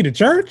 60 to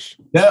church?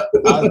 Yep,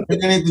 I was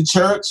bringing it to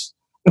church,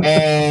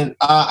 and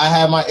I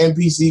had my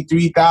MPC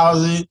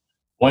 3000.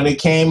 When it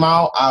came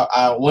out,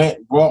 I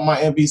brought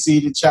my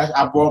MPC to church.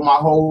 I brought my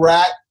whole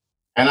rack,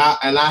 and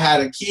I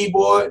had a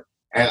keyboard,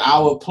 and I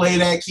would play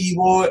that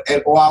keyboard,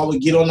 or I would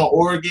get on the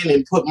organ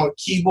and put my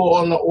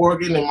keyboard on the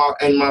organ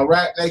and my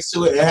rack next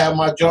to it, and have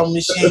my drum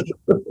machine,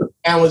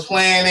 and was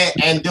playing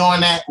it and doing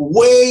that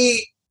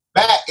way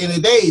back in the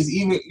days.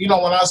 Even, you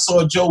know, when I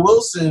saw Joe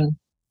Wilson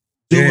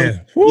do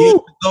it years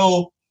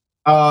ago,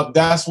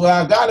 that's where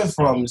I got it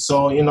from.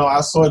 So, you know, I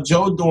saw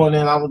Joe doing it,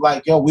 and I was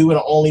like, yo, we were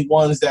the only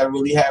ones that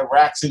really had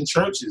racks in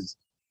churches.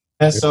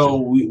 And so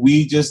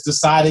we just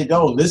decided,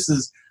 this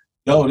is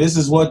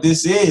what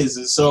this is.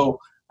 And so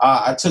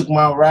I took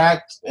my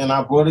rack and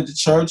I brought it to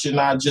church,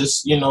 and I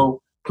just, you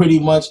know, pretty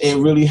much it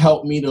really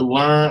helped me to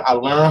learn. I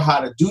learned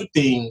how to do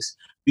things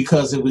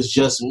because it was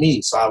just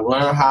me. So I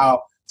learned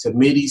how to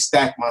MIDI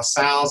stack my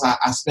sounds.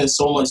 I spent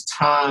so much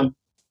time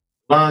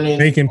learning.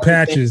 Making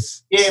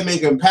patches.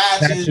 Making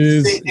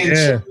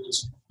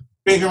patches.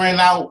 Figuring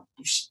out,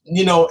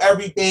 you know,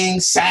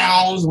 everything,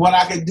 sounds, what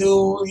I could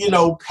do, you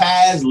know,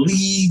 pads,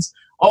 leads,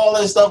 all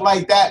that stuff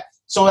like that.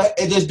 So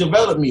it just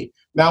developed me.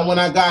 Now, when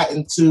I got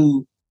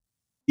into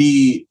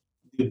the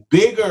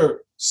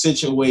bigger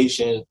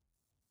situation,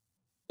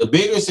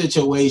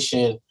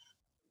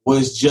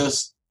 was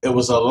just, it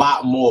was a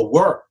lot more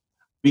work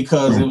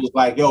because it was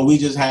like, yo, we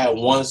just had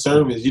one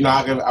service. You know,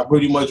 I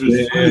pretty much was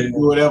free to do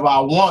whatever I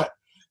want.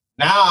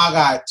 Now I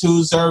got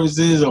 2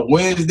 services, a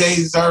Wednesday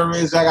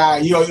service. I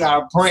got, you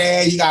got a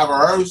prayer, you got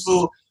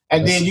rehearsal,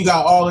 and then you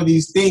got all of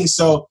these things.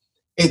 So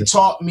it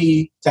taught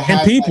me to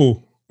have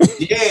people.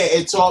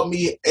 It taught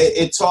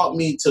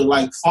me to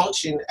like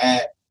function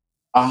at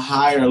a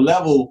higher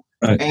level.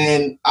 Right.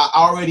 And I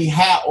already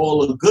had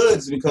all the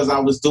goods because I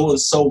was doing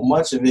so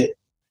much of it.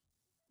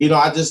 You know,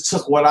 I just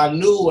took what I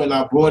knew and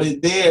I brought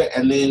it there.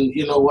 And then,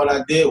 you know, what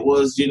I did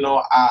was, you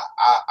know, I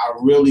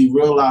really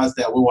realized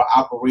that we were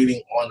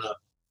operating on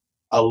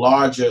a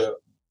larger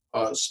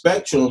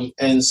spectrum.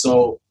 And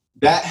so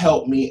that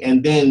helped me.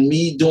 And then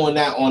me doing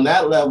that on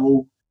that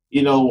level,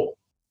 you know,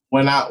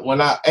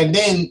 and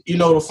then, you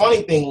know, the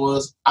funny thing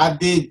was I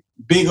did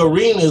big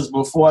arenas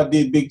before I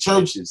did big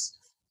churches.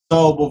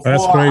 So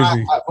before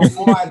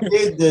I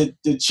did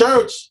the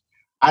church,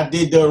 I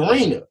did the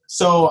arena.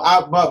 So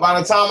but by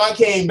the time I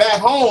came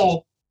back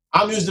home,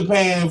 I'm used to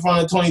paying in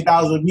front of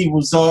 20,000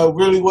 people. So it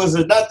really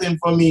wasn't nothing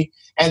for me.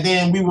 And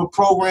then we would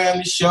program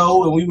the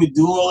show and we would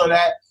do all of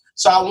that.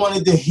 So I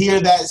wanted to hear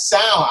that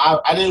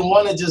sound. I didn't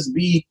want to just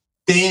be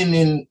thin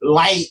and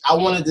light. I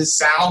wanted to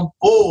sound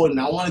full and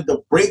I wanted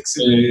the breaks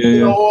and you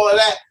know, all of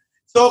that.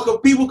 So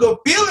people could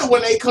feel it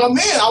when they come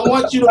in. I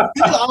want you to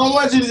feel it. I don't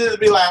want you to just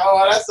be like,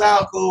 oh, that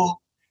sounds cool.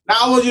 Now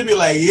I want you to be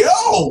like,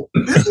 yo,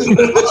 this is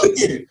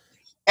good.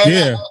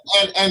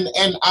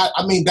 And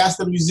I mean, that's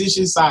the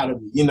musician side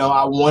of me. You know,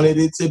 I wanted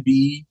it to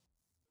be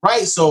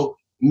right. So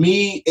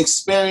me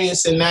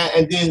experiencing that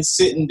and then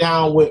sitting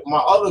down with my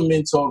other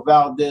mentor,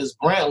 Valdez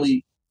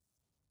Brantley,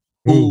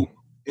 who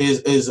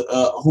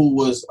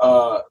was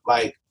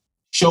like,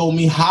 showed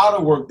me how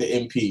to work the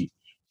MP,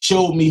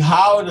 showed me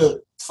how to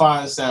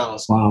find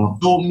sounds,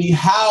 showed me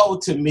how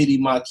to MIDI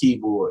my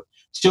keyboard,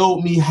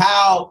 showed me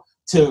how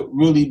to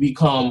really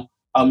become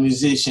a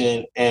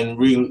musician and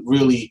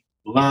really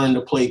learn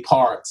to play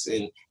parts.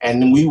 And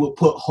then we would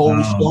put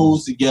whole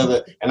shows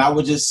together and I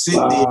would just sit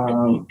there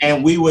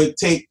and we would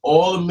take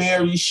all the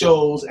Mary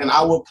shows and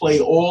I would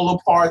play all the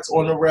parts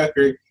on the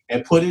record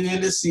and put it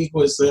in the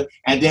sequencer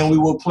and then we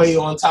would play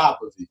on top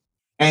of it.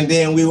 And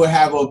then we would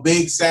have a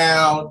big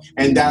sound,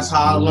 and that's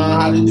how I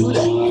learned how to do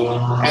that.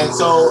 And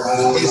so,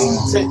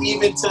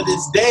 even to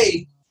this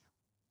day,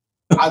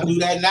 I do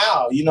that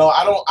now. You know,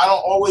 I don't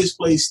always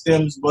play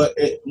stems, but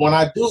when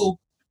I do,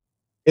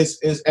 it's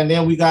and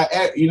then we got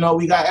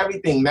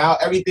everything now.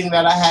 Everything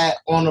that I had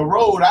on the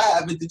road, I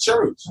have at the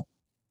church.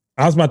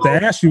 I was about to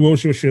ask you what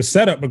was your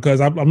setup because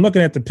I'm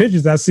looking at the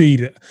pictures. I see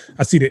the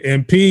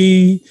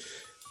MP.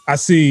 I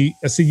see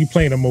you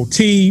playing a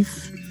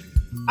motif.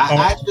 I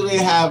actually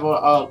have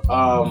a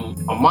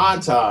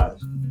montage.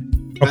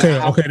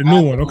 Okay, the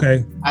new one.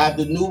 Okay, I have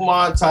the new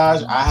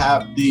montage. I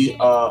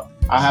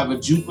have a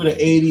Jupiter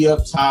 80 up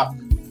top.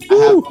 I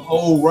have a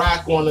whole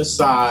rack on the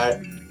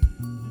side.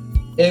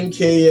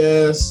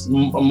 MKS,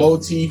 a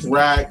motif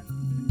rack,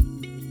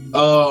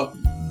 a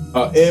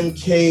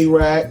MK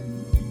rack,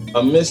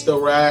 a Mr.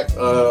 rack,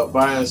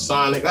 by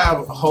Sonic. I have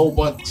a whole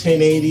bunch,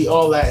 1080,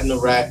 all that in the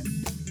rack.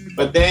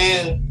 But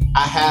then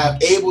I have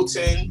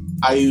Ableton.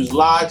 I use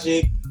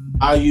Logic.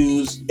 I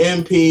use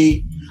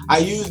MP. I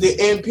use the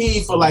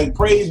MP for like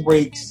praise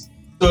breaks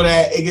so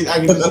that I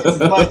can just hit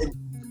the button.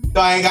 So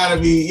I ain't gotta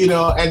be, you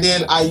know. And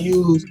then I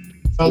use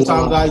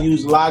I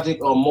use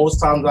Logic, or most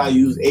times I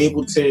use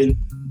Ableton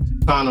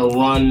to kind of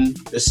run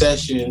the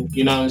session.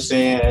 You know what I'm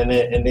saying?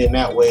 And then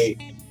that way,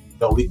 you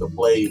know, we can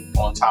play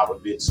on top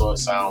of it so it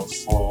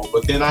sounds full.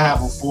 But then I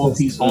have a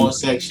 4-piece horn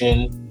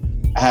section.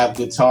 I have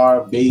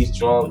guitar, bass,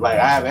 drum, like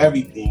I have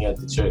everything at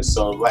the church.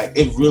 So like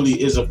it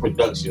really is a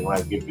production.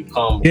 Like it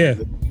becomes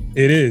it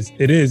is.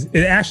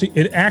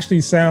 It actually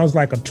sounds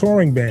like a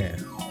touring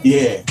band.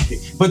 Yeah.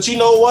 But you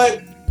know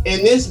what?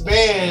 In this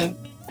band,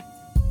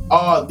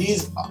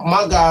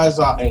 my guys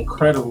are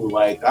incredible.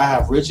 Like I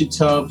have Richard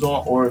Tubbs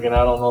on organ.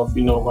 I don't know if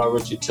you know about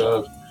Richard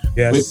Tubbs.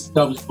 Yes. Richard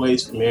Tubbs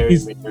plays for Mary.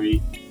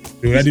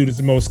 Dude, that dude is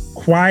the most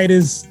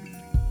quietest.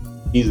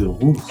 He's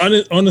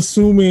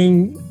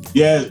unassuming.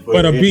 Yes,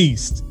 but a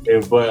beast.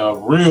 But a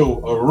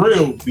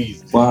real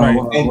beast. Wow.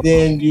 Right? And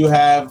then you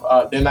have,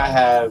 I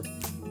have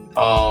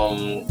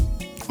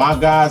my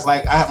guys.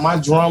 Like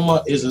my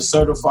drummer is a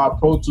certified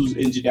Pro Tools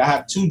engineer. I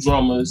have 2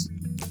 drummers,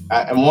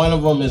 and one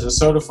of them is a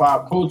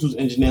certified Pro Tools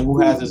engineer who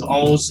has his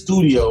own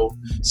studio.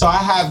 So I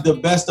have the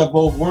best of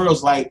both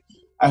worlds. Like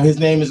his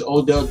name is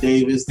Odell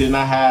Davis. Then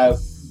I have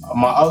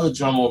my other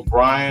drummer,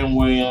 Brian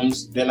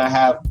Williams. Then I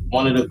have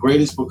one of the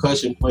greatest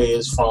percussion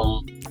players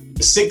from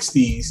the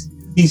 60s.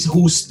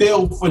 Who's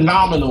still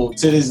phenomenal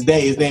to this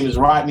day. His name is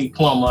Rodney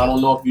Plummer. I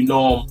don't know if you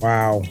know him.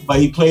 Wow. But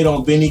he played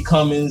on Benny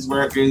Cummins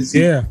records.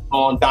 Yeah.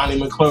 On Donnie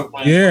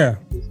McClurkin.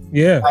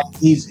 Yeah. Like,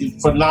 he's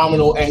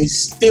phenomenal and he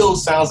still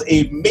sounds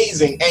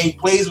amazing. And he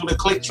plays with a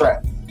click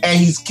track. And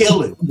he's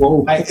killing.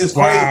 Whoa. Like it's crazy.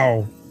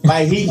 Wow.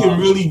 Like he can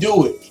really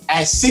do it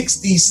at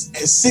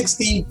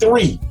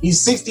 63.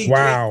 He's 63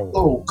 years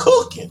old,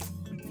 cooking.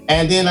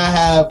 And then I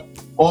have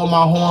all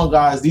my horn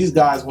guys. These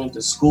guys went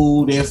to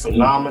school. They're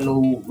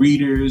phenomenal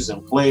readers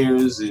and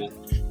players. And,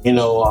 you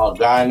know, a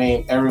guy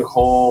named Eric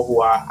Hall,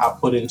 who I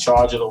put in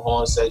charge of the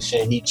horn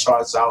section. He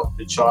charts out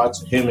the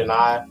charts, him and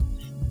I.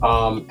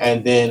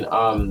 And then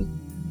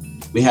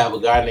we have a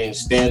guy named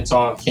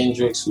Stanton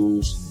Kendricks,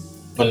 who's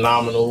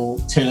phenomenal.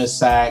 Tenor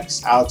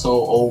sax,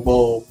 alto,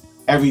 oboe,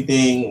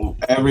 everything.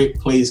 Eric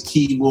plays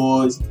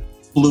keyboards,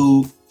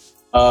 flute,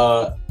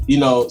 you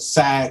know,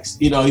 sax.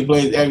 You know, he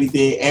plays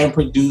everything and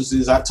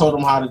produces. I told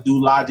him how to do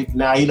Logic.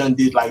 Now he done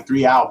did like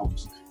 3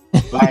 albums.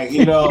 Like,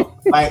 you know,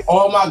 like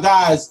all my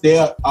guys,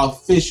 they're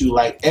official.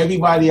 Like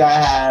everybody I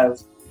have,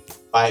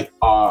 like,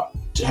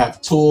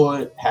 have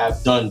toured,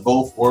 have done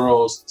both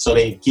worlds, so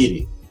they get it.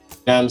 You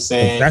know what I'm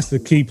saying? That's the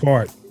key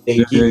part. They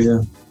get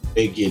it.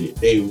 They get it.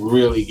 They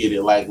really get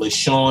it. Like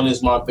LaShawn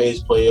is my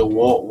bass player.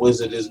 Walt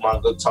Wizard is my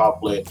guitar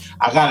player.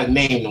 I gotta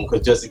name them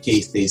because just in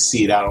case they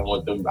see it, I don't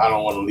want to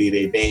leave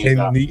their names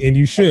out. And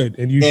you should.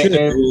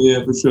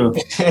 Yeah, for sure.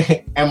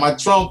 And my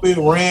trumpet,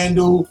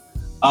 Randall.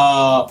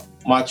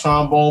 My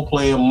trombone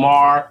player,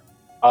 Mark.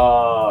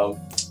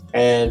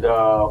 And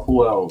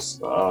who else?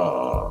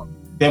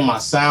 Then my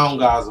sound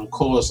guys, of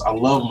course. I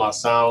love my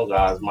sound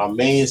guys. My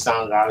main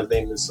sound guy, his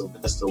name is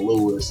Sylvester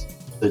Lewis.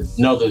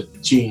 Another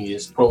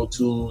genius, Pro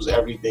Tools,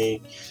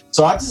 everything.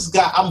 So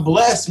I'm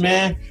blessed,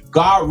 man.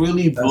 God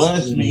really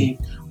blessed me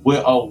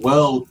with a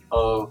wealth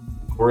of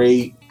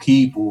great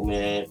people,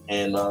 man.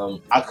 And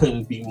I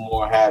couldn't be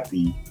more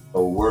happy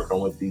working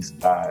with these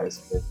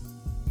guys.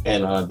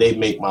 And they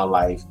make my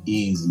life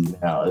easy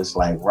now. It's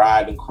like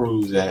ride and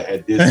cruise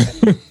at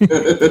this.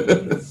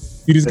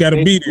 You just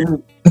gotta beat it.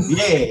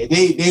 Yeah,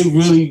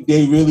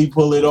 they really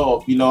pull it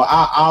off. You know,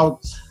 I'll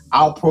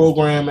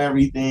program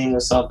everything or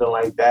something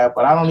like that,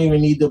 but I don't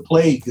even need to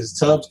play because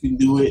Tubbs can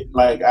do it.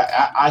 Like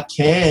I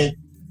can,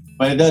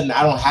 but it doesn't.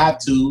 I don't have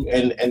to.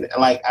 And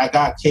like I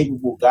got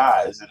capable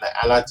guys, and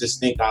I just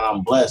think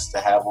I'm blessed to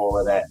have all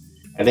of that.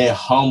 And they're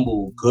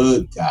humble,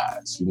 good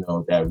guys, you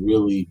know, that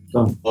really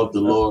love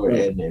the Lord,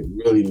 and it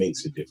really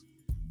makes a difference.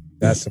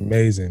 That's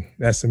amazing.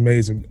 That's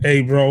amazing.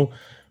 Hey, bro,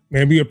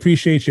 man, we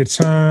appreciate your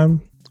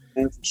time.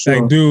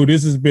 Sure. Like, dude,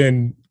 this has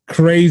been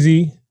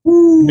crazy.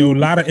 You know, a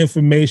lot of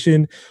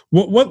information.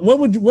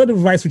 What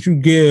advice would you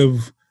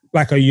give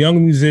like a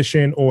young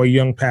musician or a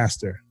young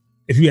pastor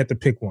if you had to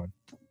pick one?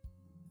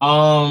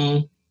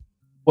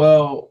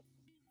 Well,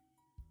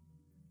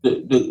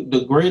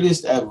 the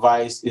greatest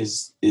advice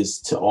is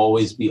to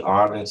always be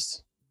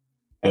honest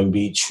and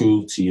be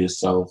true to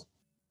yourself.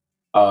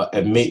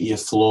 Admit your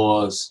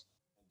flaws.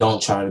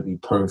 Don't try to be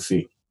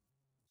perfect.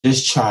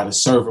 Just try to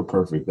serve a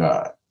perfect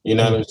God. You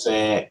know what I'm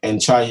saying?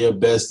 And try your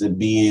best to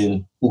be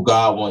in who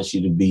God wants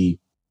you to be,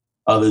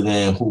 other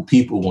than who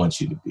people want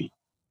you to be.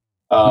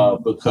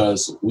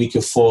 Because we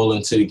could fall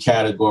into the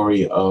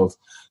category of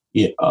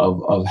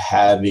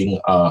having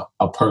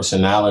a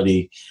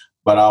personality.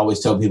 But I always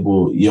tell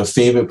people, your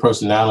favorite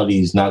personality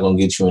is not going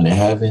to get you into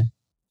heaven.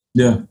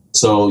 Yeah.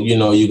 So, you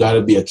know, you got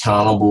to be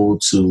accountable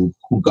to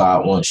who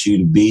God wants you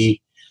to be.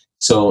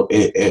 So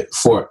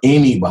for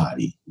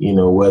anybody, you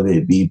know, whether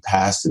it be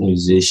pastor,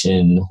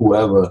 musician,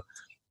 whoever,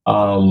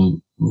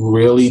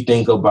 really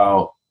think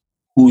about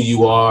who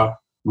you are,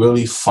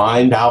 really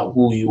find out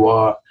who you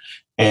are,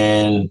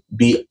 and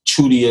be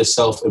true to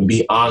yourself and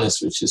be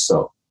honest with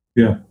yourself.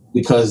 Yeah.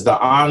 Because the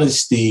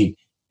honesty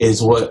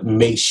is what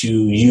makes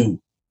you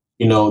you.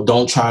 You know,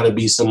 don't try to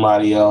be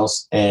somebody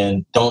else,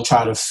 and don't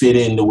try to fit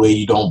in the way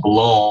you don't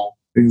belong.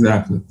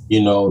 Exactly.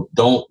 You know,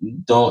 don't,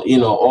 you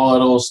know, all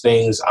of those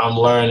things I'm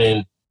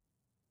learning,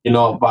 you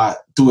know,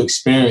 through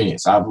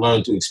experience. I've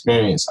learned through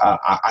experience.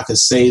 I can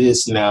say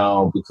this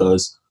now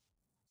because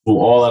through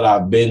all that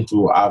I've been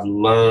through, I've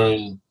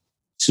learned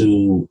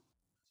to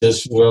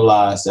just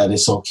realize that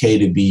it's okay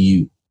to be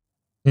you.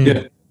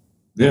 Yeah.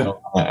 Yeah.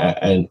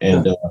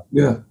 You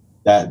know,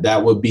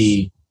 that would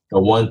be the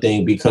one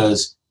thing,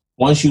 because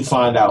once you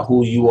find out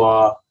who you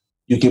are,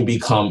 you can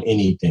become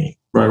anything.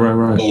 Right.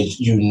 Because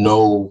you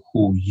know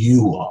who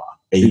you are,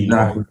 and you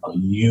know how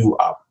you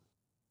are.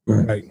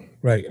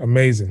 Right.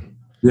 Amazing.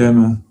 Yeah,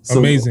 man.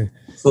 Amazing.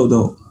 Dope. So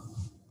dope.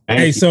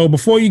 Hey, so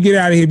before you get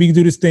out of here, we can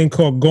do this thing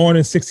called going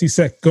in 60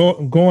 seconds,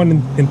 going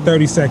in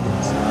 30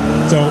 seconds.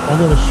 So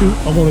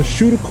I'm gonna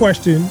shoot a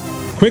question,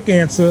 quick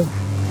answer.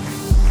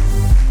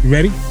 You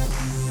ready?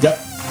 Yep.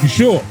 You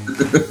sure?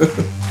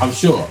 I'm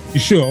sure.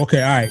 You sure?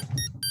 Okay, all right.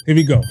 Here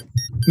we go.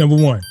 Number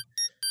 1.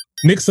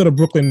 Knicks or the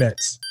Brooklyn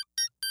Nets?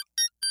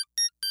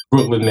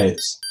 Brooklyn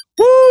Nets.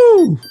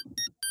 Woo!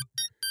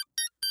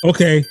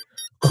 Okay.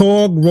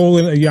 Korg,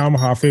 Roland, or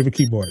Yamaha, favorite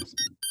keyboards?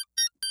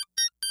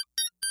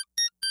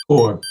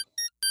 Korg.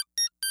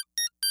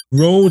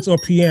 Rhodes or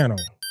piano?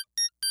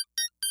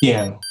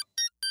 Piano.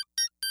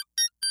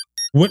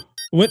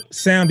 What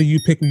sound do you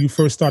pick when you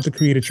first start to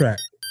create a track?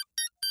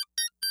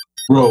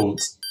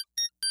 Rhodes.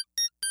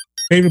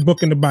 Favorite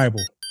book in the Bible?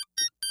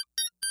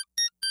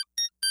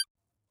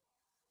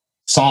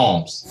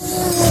 Psalms.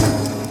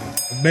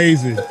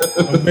 Amazing,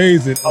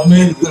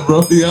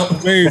 bro. Yep.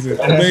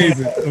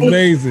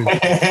 Amazing.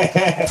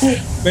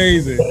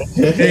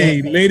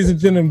 Hey, ladies and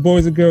gentlemen,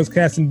 boys and girls,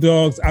 cats and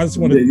dogs, I just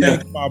want to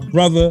thank my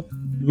brother,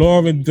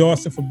 Loren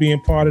Dawson, for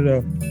being part of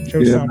the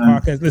Church Sound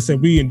Podcast.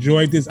 Listen, we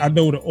enjoyed this. I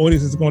know the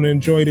audience is going to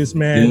enjoy this,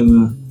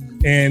 man.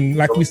 And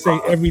like we say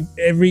every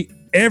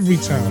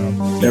time,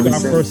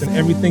 God first in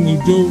everything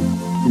you do.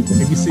 And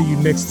we see you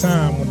next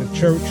time on the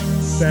Church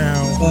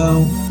Sound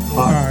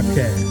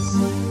Podcast.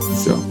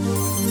 Sure.